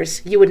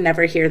upstairs, you would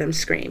never hear them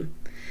scream.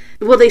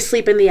 Will they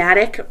sleep in the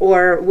attic,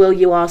 or will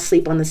you all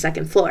sleep on the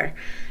second floor?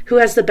 Who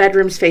has the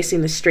bedrooms facing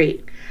the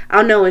street?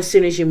 I'll know as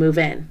soon as you move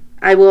in.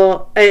 It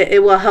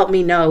will help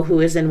me know who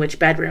is in which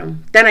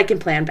bedroom. Then I can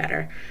plan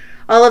better.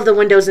 All of the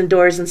windows and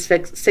doors in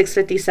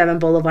 657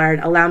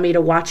 Boulevard allow me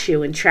to watch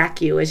you and track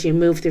you as you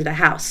move through the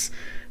house.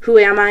 Who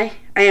am I?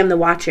 I am the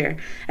Watcher,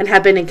 and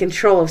have been in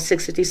control of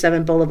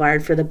 657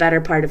 Boulevard for the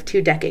better part of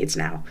 2 decades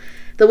now.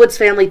 The Woods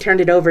family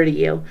turned it over to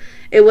you.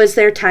 It was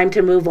their time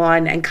to move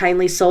on and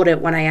kindly sold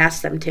it when I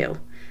asked them to.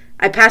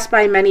 I pass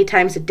by many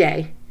times a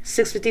day.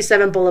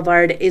 657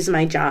 Boulevard is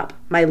my job,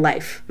 my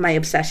life, my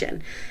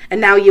obsession. And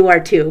now you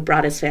are too,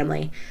 Broaddus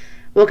family.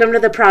 Welcome to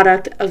the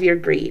product of your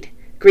greed.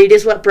 Greed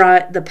is what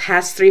brought the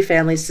past 3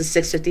 families to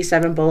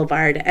 657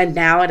 Boulevard, and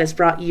now it has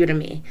brought you to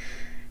me.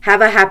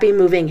 Have a happy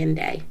moving in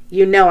day.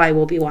 You know I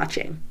will be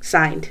watching.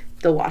 Signed,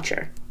 The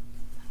Watcher.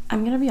 I'm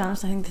going to be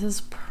honest, I think this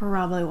is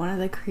probably one of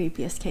the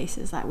creepiest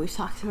cases that we've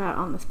talked about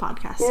on this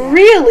podcast yet.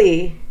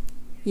 Really?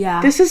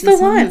 Yeah. This is the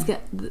one.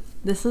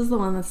 This is the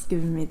one that's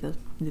giving me the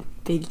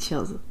big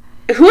chills.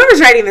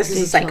 Whoever's writing this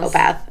is a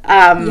psychopath.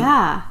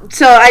 Yeah.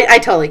 So I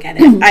totally get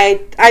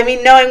it. I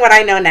mean, knowing what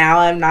I know now,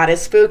 I'm not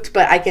as spooked,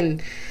 but I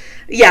can...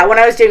 Yeah, when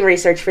I was doing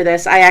research for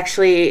this, I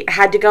actually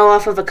had to go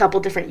off of a couple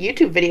different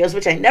YouTube videos,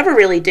 which I never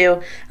really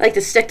do. I like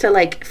to stick to,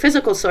 like,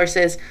 physical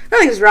sources.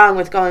 Nothing's wrong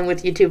with going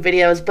with YouTube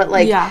videos, but,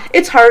 like,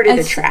 it's harder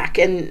to track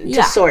and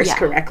to source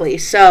correctly.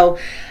 So,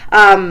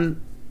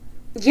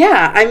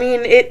 yeah, I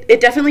mean,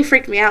 it definitely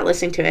freaked me out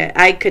listening to it.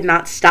 I could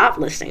not stop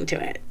listening to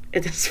it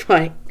at this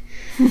point.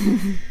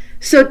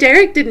 So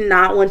Derek did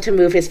not want to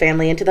move his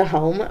family into the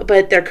home,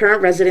 but their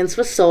current residence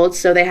was sold,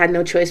 so they had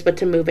no choice but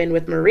to move in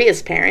with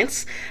Maria's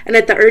parents. And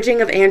at the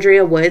urging of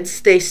Andrea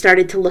Woods, they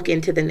started to look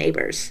into the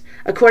neighbors.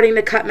 According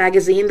to Cut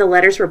Magazine, the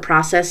letters were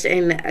processed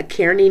in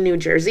Kearney, New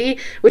Jersey,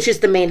 which is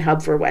the main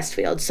hub for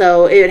Westfield,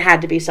 so it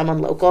had to be someone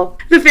local.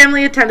 The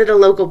family attended a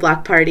local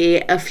block party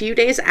a few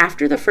days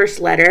after the first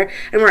letter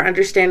and were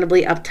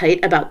understandably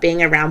uptight about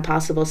being around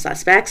possible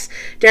suspects.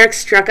 Derek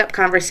struck up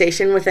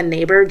conversation with a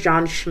neighbor,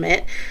 John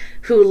Schmidt,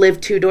 who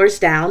lived 2 doors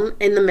down.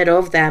 In the middle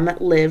of them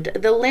lived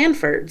the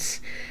Langfords.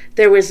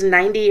 There was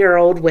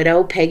 90-year-old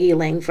widow Peggy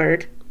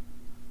Langford.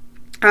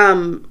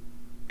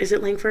 Is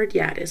it Langford?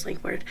 Yeah, it is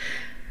Langford.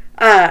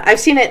 I've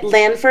seen it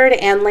Langford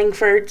and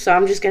Langford, so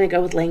I'm just going to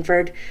go with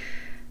Langford.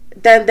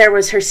 Then there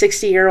was her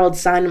 60-year-old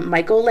son,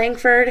 Michael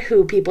Langford,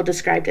 who people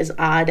described as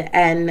odd,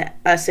 and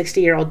a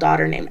 60-year-old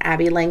daughter named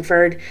Abby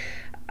Langford.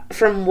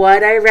 From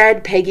what I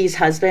read, Peggy's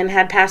husband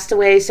had passed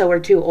away, so her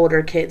 2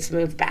 older kids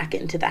moved back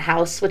into the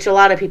house, which a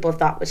lot of people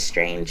thought was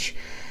strange.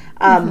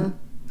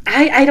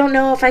 I don't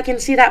know if I can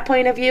see that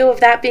point of view of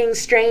that being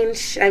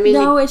strange. I mean...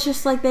 No, it's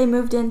just like they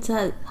moved in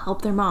to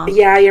help their mom.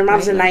 Yeah, your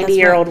mom's a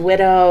 90-year-old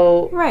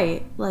widow.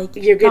 Right. Like,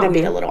 you're going to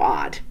be a little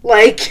odd.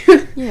 Like...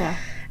 Yeah.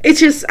 It's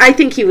just, I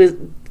think he was,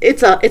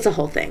 it's a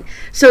whole thing.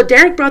 So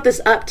Derek brought this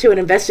up to an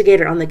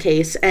investigator on the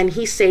case, and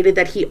he stated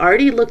that he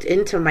already looked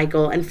into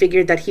Michael and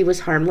figured that he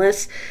was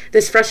harmless.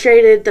 This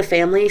frustrated the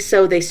family,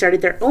 so they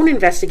started their own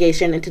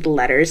investigation into the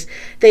letters.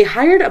 They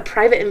hired a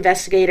private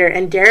investigator,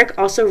 and Derek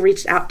also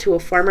reached out to a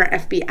former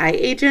FBI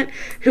agent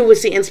who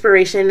was the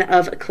inspiration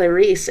of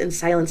Clarice in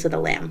Silence of the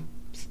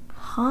Lambs.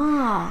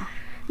 Huh.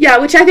 Yeah,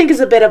 which I think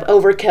is a bit of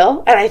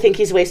overkill, and I think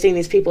he's wasting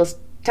these people's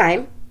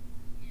time.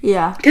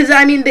 Yeah. Because,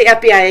 I mean, the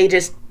FBI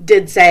just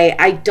did say,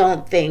 I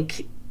don't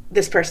think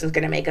this person's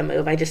going to make a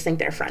move. I just think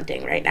they're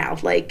fronting right now.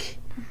 Like,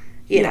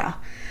 you know.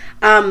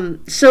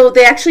 So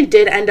they actually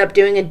did end up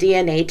doing a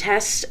DNA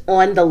test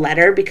on the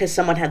letter because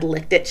someone had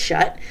licked it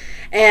shut.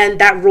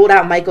 And that ruled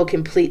out Michael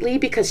completely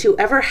because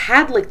whoever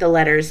had licked the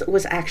letters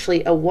was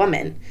actually a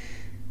woman.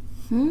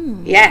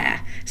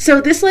 Yeah.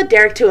 So this led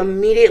Derek to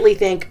immediately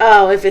think,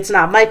 oh, if it's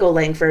not Michael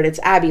Langford, it's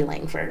Abby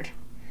Langford.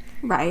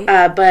 Right.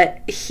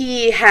 But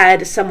he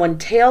had someone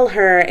tail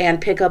her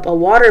and pick up a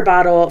water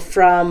bottle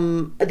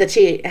from that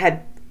she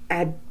had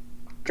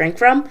drank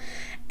from,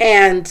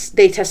 and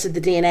they tested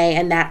the DNA,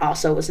 and that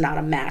also was not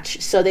a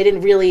match. So they didn't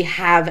really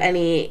have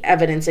any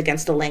evidence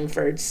against the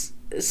Langfords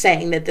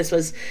saying that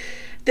this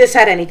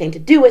had anything to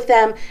do with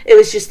them. It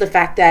was just the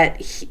fact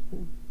that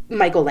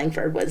Michael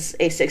Langford was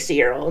a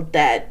 60-year-old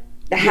that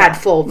had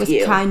full view.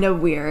 It was kind of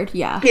weird,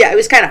 yeah. Yeah, it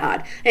was kind of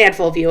odd. He had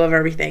full view of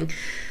everything.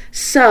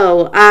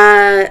 So,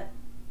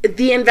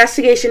 the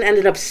investigation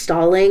ended up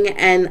stalling,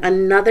 and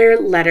another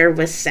letter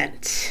was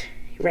sent.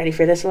 You ready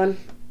for this one?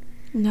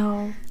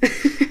 No.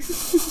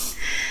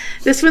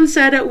 This one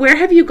said, "Where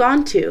have you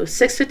gone to?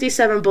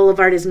 657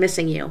 Boulevard is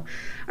missing you.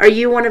 Are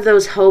you one of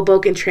those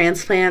Hoboken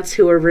transplants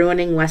who are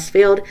ruining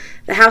Westfield?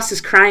 The house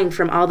is crying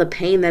from all the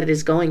pain that it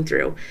is going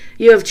through.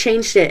 You have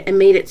changed it and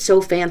made it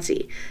so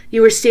fancy.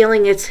 You are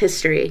stealing its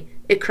history.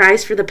 It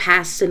cries for the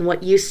past and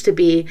what used to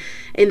be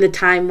in the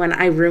time when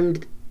I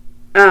roamed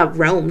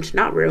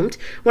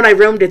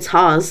its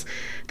halls.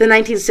 The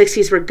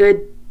 1960s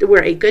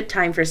were a good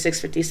time for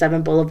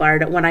 657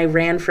 Boulevard when I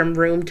ran from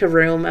room to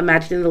room,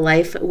 imagining the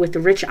life with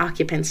rich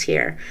occupants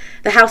here.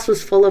 The house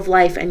was full of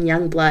life and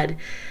young blood.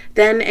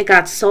 Then it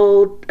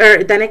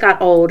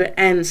got old,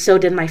 and so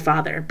did my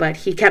father, but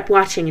he kept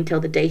watching until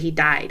the day he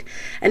died.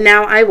 And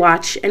now I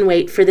watch and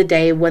wait for the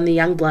day when the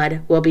young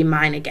blood will be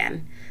mine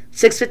again.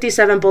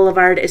 657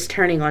 Boulevard is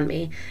turning on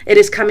me. It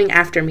is coming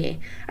after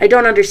me. I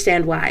don't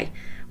understand why.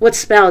 What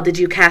spell did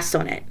you cast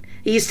on it?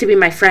 It used to be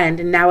my friend,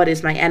 and now it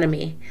is my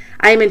enemy.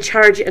 I am in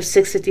charge of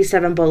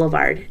 657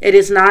 Boulevard. It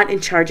is not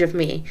in charge of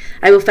me.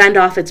 I will fend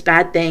off its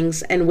bad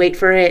things and wait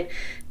for it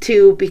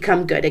to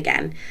become good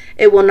again.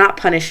 It will not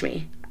punish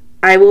me.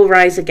 I will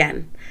rise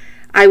again.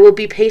 I will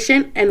be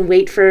patient and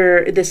wait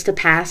for this to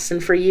pass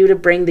and for you to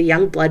bring the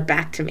young blood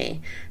back to me.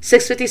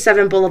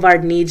 657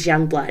 Boulevard needs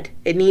young blood.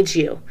 It needs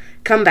you.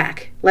 Come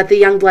back. Let the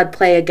young blood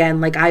play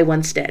again like I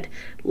once did.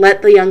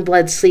 Let the young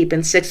blood sleep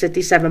in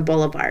 657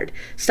 Boulevard.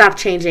 Stop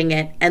changing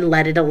it and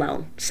let it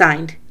alone.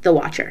 Signed, The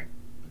Watcher.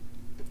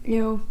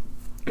 Ew.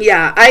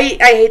 Yeah, I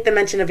hate the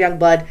mention of young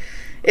blood.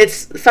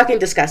 It's fucking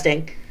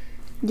disgusting.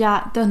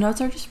 Yeah, the notes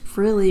are just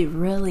really,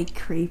 really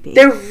creepy.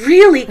 They're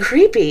really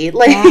creepy.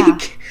 Like... Yeah.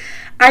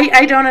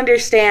 I don't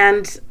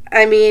understand.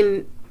 I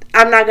mean,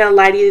 I'm not going to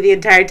lie to you, the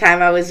entire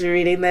time I was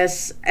reading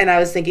this and I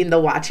was thinking The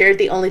Watcher,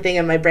 the only thing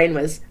in my brain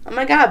was, oh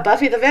my god,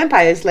 Buffy the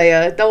Vampire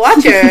Slayer, The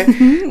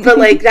Watcher. But,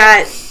 like,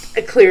 that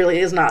clearly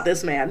is not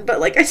this man. But,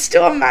 like, I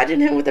still imagine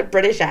him with a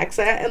British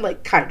accent and,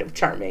 like, kind of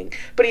charming.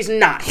 But he's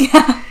not.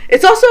 Yeah.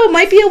 It's also,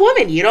 might be a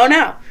woman. You don't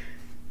know.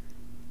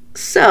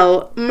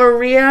 So,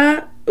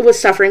 Maria was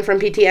suffering from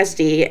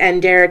PTSD, and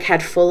Derek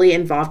had fully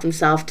involved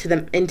himself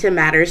into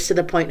matters to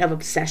the point of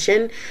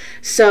obsession.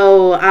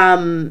 So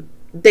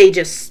they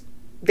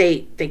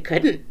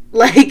couldn't.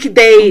 Like,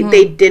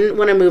 they didn't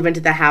want to move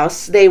into the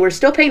house. They were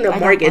still paying the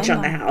mortgage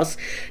on the house.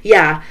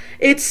 Yeah,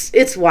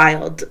 it's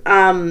wild.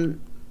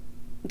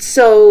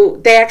 So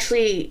they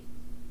actually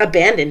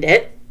abandoned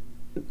it.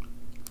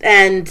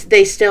 And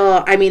they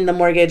still, I mean, the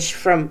mortgage,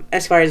 from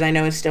as far as I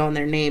know, is still in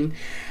their name.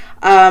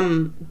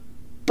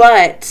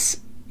 But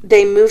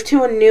they moved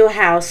to a new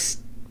house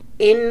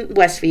in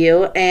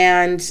Westview,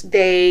 and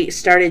they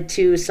started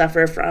to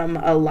suffer from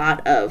a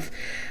lot of,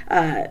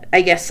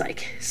 I guess,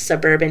 like,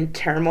 suburban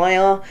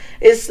turmoil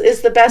is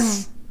the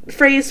best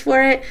phrase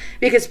for it,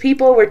 because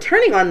people were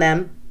turning on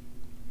them,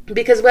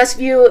 because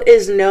Westview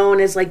is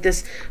known as, like,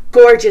 this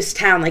gorgeous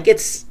town. Like,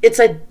 it's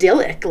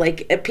idyllic.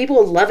 Like,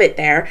 people love it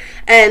there,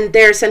 and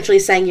they're essentially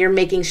saying, you're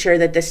making sure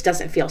that this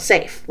doesn't feel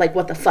safe. Like,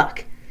 what the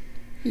fuck?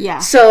 Yeah.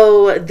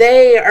 So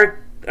they are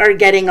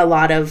getting a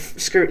lot of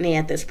scrutiny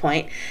at this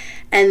point.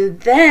 And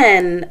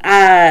then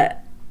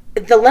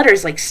the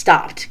letters, like,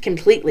 stopped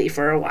completely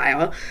for a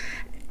while.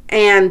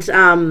 And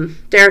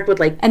Derek would,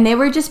 like... And they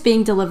were just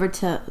being delivered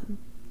to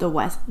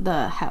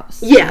the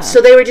house. Yeah,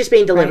 so they were just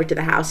being delivered to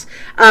the house.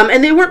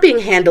 And they weren't being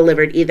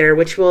hand-delivered either,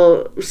 which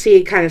we'll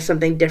see kind of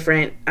something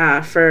different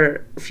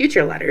for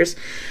future letters.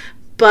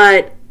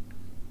 But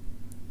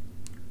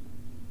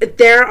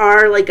there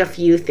are, like, a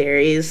few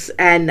theories,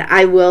 and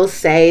I will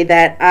say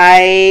that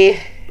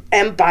I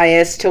am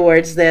biased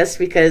towards this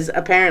because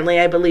apparently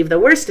I believe the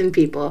worst in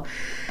people.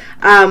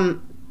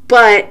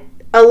 But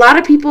a lot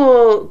of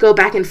people go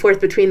back and forth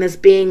between this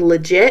being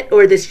legit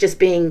or this just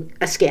being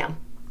a scam,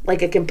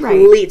 like a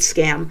complete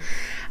scam.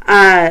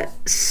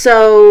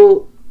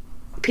 So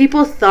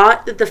people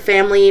thought that the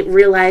family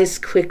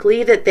realized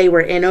quickly that they were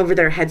in over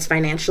their heads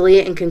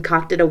financially and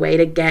concocted a way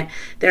to get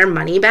their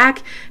money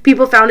back.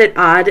 People found it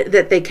odd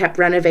that they kept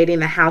renovating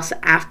the house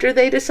after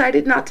they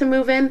decided not to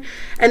move in.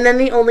 And then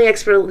the only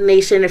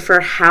explanation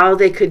for how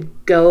they could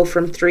go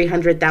from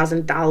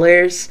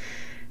 $300,000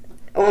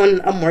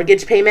 on a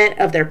mortgage payment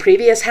of their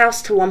previous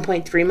house to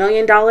 $1.3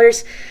 million,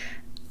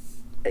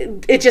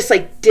 it just,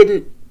 like,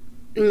 didn't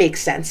make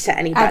sense to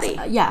anybody.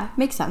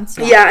 Makes sense.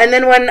 Yeah, and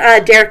then when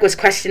Derek was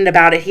questioned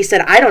about it, he said,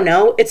 I don't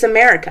know, it's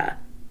America.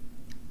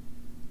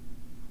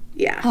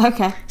 Yeah.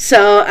 Okay.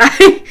 So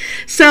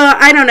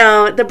I don't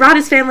know. The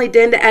Broaddus family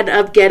did end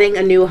up getting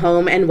a new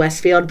home in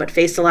Westfield, but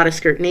faced a lot of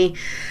scrutiny,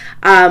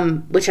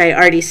 which I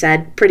already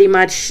said. Pretty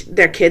much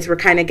their kids were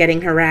kind of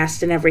getting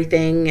harassed and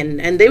everything,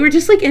 and they were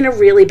just, like, in a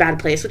really bad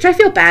place, which I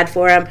feel bad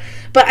for them.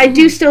 But I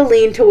do still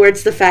lean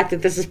towards the fact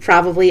that this is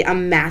probably a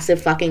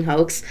massive fucking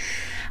hoax.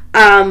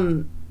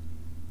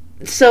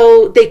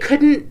 So they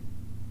couldn't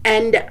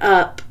end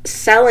up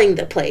selling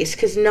the place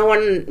because no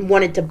one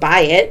wanted to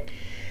buy it.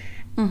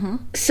 Mm-hmm.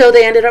 So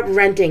they ended up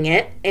renting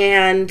it,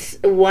 and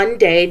one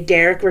day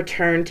Derek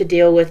returned to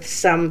deal with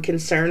some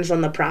concerns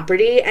on the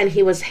property, and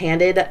he was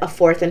handed a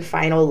fourth and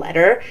final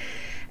letter.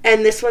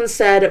 And this one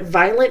said,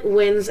 violent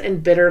winds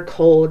and bitter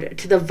cold,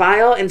 to the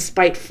vile and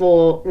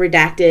spiteful,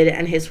 redacted,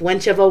 and his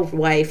wench of a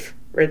wife,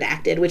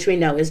 redacted, which we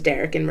know is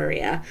Derek and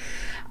Maria.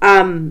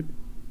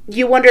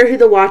 You wonder who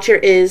the Watcher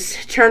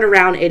is. Turn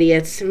around,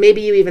 idiots.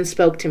 Maybe you even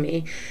spoke to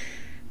me.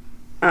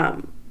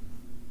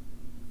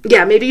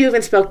 Maybe you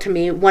even spoke to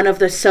me, one of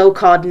the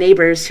so-called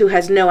neighbors who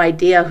has no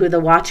idea who the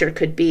Watcher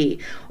could be.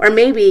 Or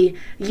maybe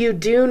you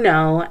do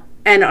know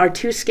and are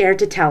too scared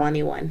to tell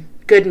anyone.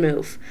 Good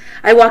move.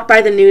 I walked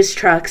by the news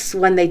trucks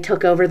when they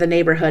took over the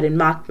neighborhood and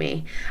mocked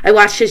me. I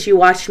watched as you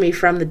watched me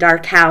from the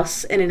dark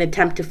house in an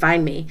attempt to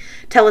find me.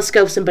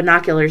 Telescopes and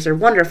binoculars are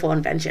wonderful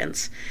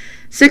inventions.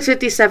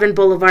 657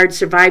 Boulevard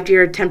survived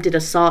your attempted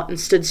assault and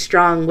stood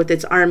strong with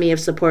its army of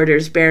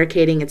supporters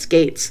barricading its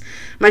gates.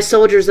 My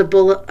soldiers of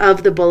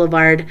the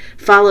boulevard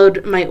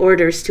followed my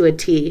orders to a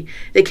T.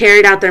 They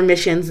carried out their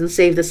missions and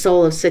saved the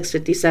soul of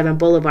 657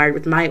 Boulevard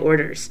with my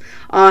orders.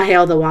 All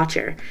hail the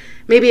Watcher.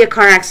 Maybe a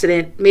car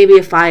accident, maybe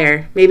a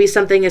fire, maybe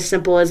something as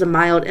simple as a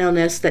mild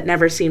illness that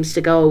never seems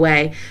to go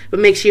away, but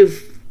makes you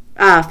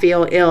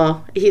feel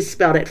ill. He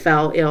spelled it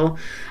fell ill.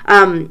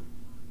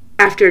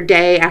 After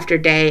day, after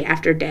day,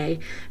 after day.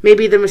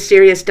 Maybe the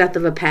mysterious death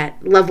of a pet.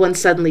 Loved ones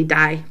suddenly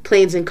die.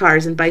 Planes and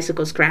cars and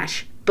bicycles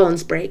crash.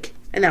 Bones break.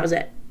 And that was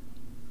it.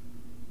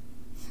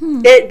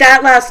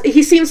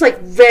 He seems like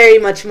very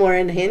much more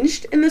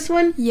unhinged in this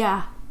one.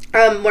 Yeah.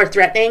 More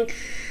threatening.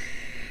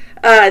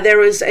 There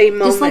was a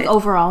moment... Just, like,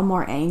 overall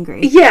more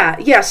angry.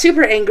 Yeah,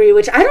 super angry,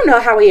 which I don't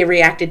know how he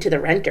reacted to the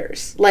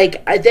renters.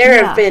 Like,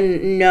 have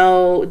been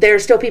there are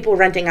still people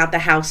renting out the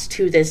house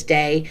to this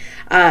day,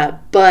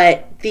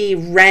 but the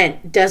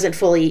rent doesn't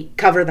fully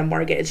cover the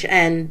mortgage,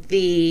 and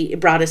the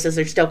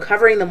Broadduses are still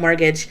covering the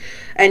mortgage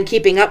and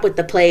keeping up with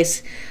the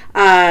place,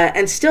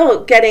 and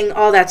still getting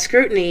all that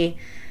scrutiny,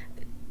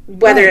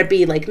 whether it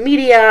be, like,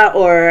 media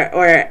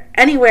or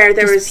anywhere.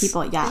 There was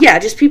people,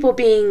 just people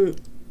being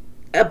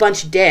a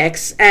bunch of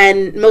dicks,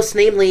 and most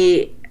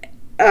namely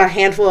a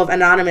handful of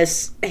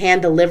anonymous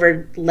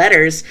hand-delivered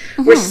letters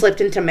were slipped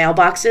into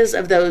mailboxes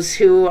of those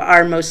who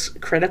are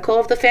most critical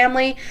of the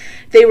family.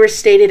 They were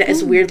stated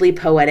as weirdly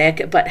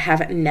poetic, but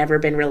have never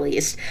been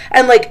released.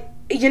 And, like,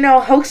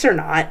 hoax or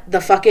not,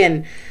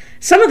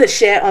 some of the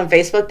shit on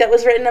Facebook that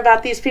was written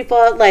about these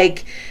people,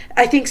 like,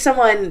 I think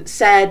someone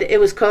said, it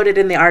was quoted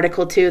in the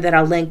article too, that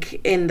I'll link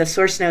in the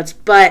source notes,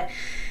 but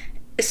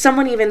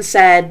someone even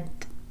said,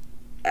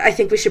 I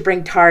think we should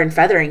bring tar and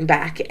feathering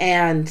back,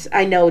 and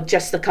I know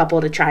just the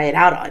couple to try it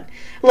out on.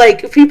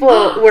 Like, people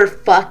were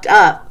fucked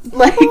up.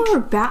 Like,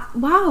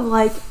 wow,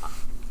 like,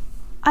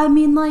 I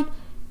mean, like,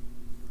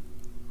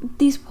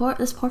 this poor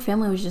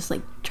family was just,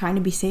 like, trying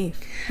to be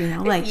safe,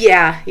 like.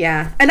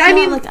 Yeah. And I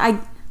mean,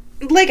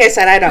 like I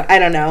said, I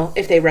don't know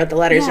if they wrote the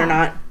letters or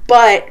not,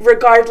 but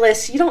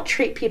regardless, you don't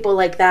treat people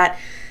like that.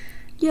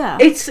 Yeah.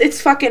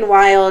 It's fucking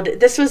wild.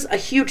 This was a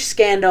huge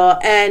scandal,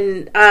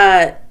 and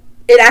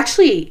it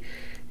actually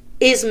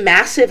is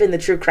massive in the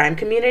true crime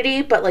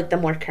community, but, like, the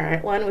more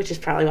current one, which is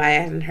probably why I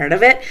hadn't heard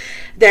of it,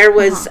 there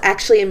was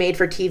actually a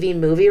made-for-TV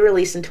movie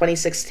released in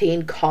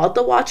 2016 called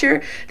The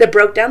Watcher that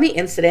broke down the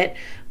incident,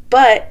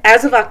 but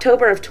as of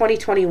October of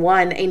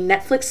 2021, a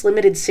Netflix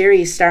limited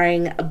series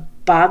starring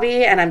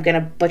Bobby, and I'm going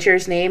to butcher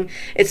his name,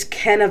 it's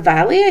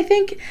Cannavale, I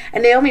think,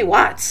 and Naomi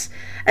Watts,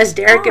 as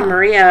Derek and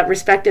Maria,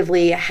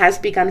 respectively, has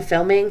begun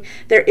filming.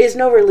 There is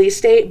no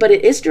release date, but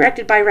it is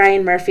directed by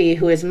Ryan Murphy,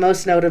 who is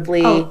most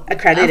notably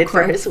accredited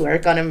for his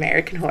work on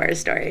American Horror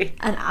Story.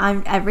 And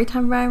every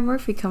time Ryan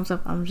Murphy comes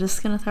up, I'm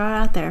just going to throw it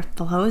out there. It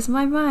blows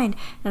my mind.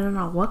 I don't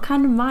know what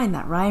kind of mind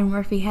that Ryan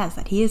Murphy has,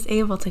 that he is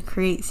able to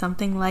create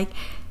something like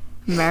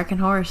American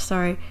Horror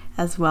Story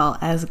as well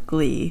as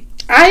Glee.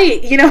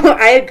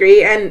 I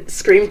agree. And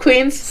Scream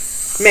Queens,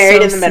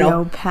 married in the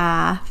middle.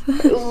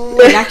 Sociopath.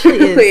 It actually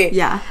is.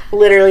 Yeah.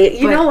 Literally.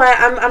 You know what?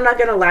 I'm not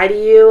gonna lie to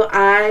you.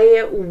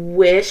 I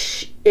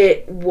wish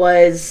it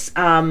was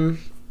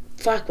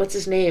what's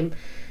his name?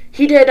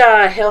 He did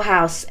Hill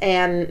House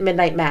and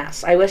Midnight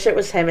Mass. I wish it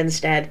was him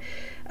instead.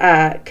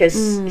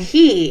 Cause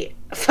he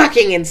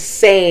fucking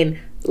insane.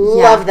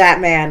 Love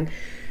that man.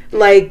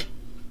 Like,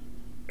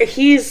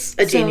 he's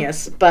a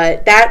genius.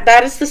 But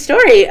that is the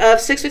story of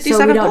 657 Boulevard.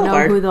 So we don't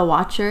know who the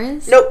Watcher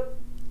is? Nope.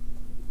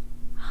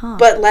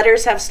 But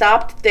letters have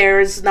stopped.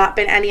 There's not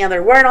been any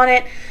other word on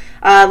it.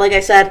 Like I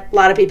said, a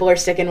lot of people are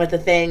sticking with the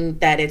thing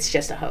that it's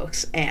just a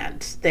hoax, and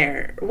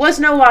there was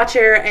no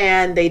Watcher,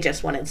 and they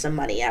just wanted some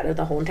money out of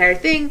the whole entire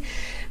thing.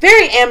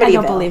 Very Amityville. I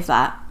don't believe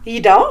that.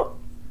 You don't?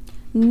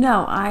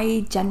 No,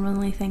 I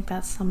genuinely think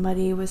that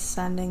somebody was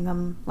sending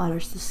them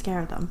letters to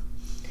scare them.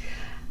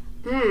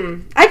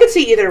 I could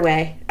see either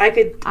way. I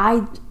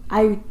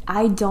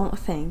don't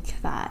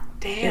think that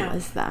it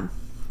was them.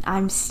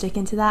 I'm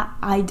sticking to that.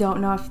 I don't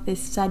know if this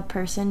said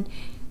person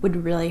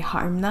would really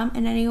harm them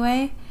in any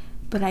way,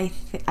 but I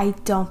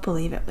don't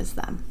believe it was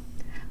them.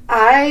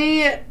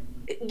 There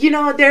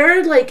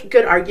are, like,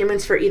 good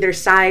arguments for either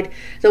side.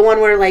 The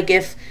one where, like,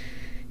 if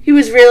he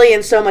was really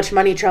in so much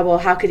money trouble,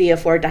 how could he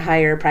afford to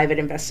hire a private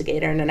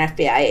investigator and an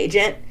FBI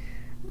agent?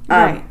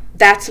 Right.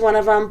 That's one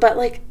of them. But,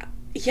 like,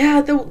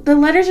 yeah, the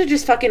letters are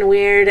just fucking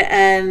weird,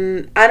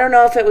 and I don't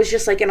know if it was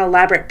just, like, an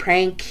elaborate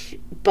prank,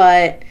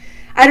 but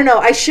I don't know.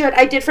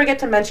 I did forget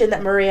to mention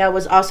that Maria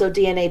was also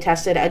DNA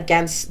tested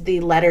against the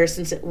letter,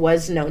 since it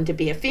was known to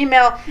be a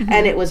female,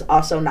 and it was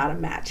also not a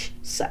match.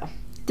 So,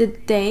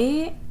 did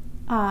they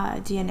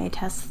DNA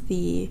test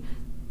the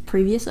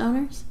previous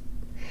owners?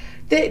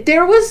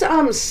 There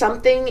was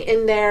something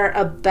in there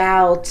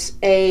about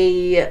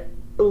a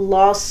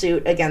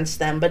lawsuit against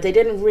them, but they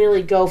didn't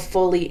really go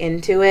fully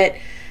into it.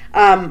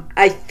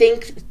 I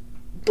think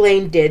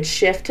blame did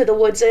shift to the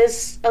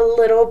Woodses a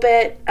little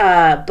bit,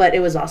 but it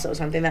was also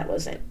something that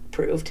wasn't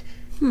proved.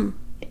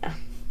 Yeah.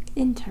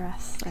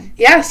 Interesting.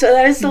 Yeah, so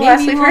that is the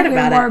last we've heard about it. Maybe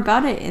we'll hear more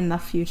about it in the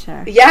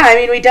future. Yeah, I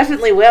mean, we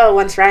definitely will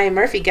once Ryan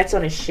Murphy gets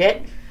on his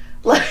shit.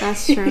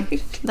 That's true.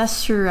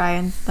 That's true,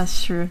 Ryan.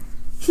 That's true.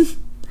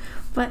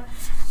 But,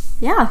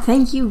 yeah,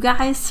 thank you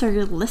guys for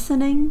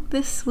listening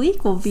this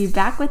week. We'll be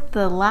back with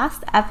the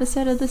last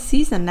episode of the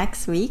season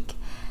next week.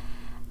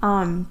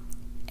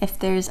 If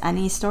there's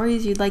any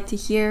stories you'd like to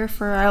hear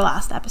for our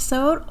last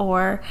episode,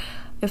 or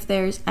if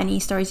there's any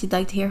stories you'd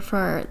like to hear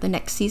for the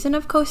next season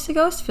of Coast to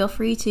Ghost, feel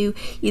free to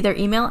either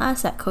email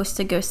us at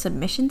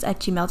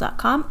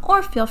coasttoghostsubmissions@gmail.com,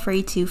 or feel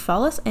free to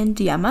follow us and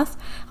DM us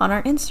on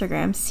our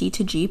Instagram,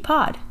 C2G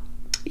Pod.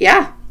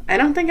 Yeah, I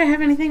don't think I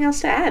have anything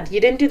else to add.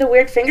 You didn't do the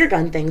weird finger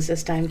gun things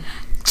this time.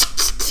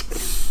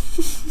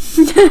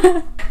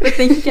 But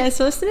thank you guys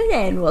for listening,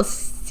 and we'll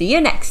see you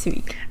next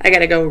week. I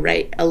gotta go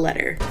write a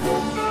letter.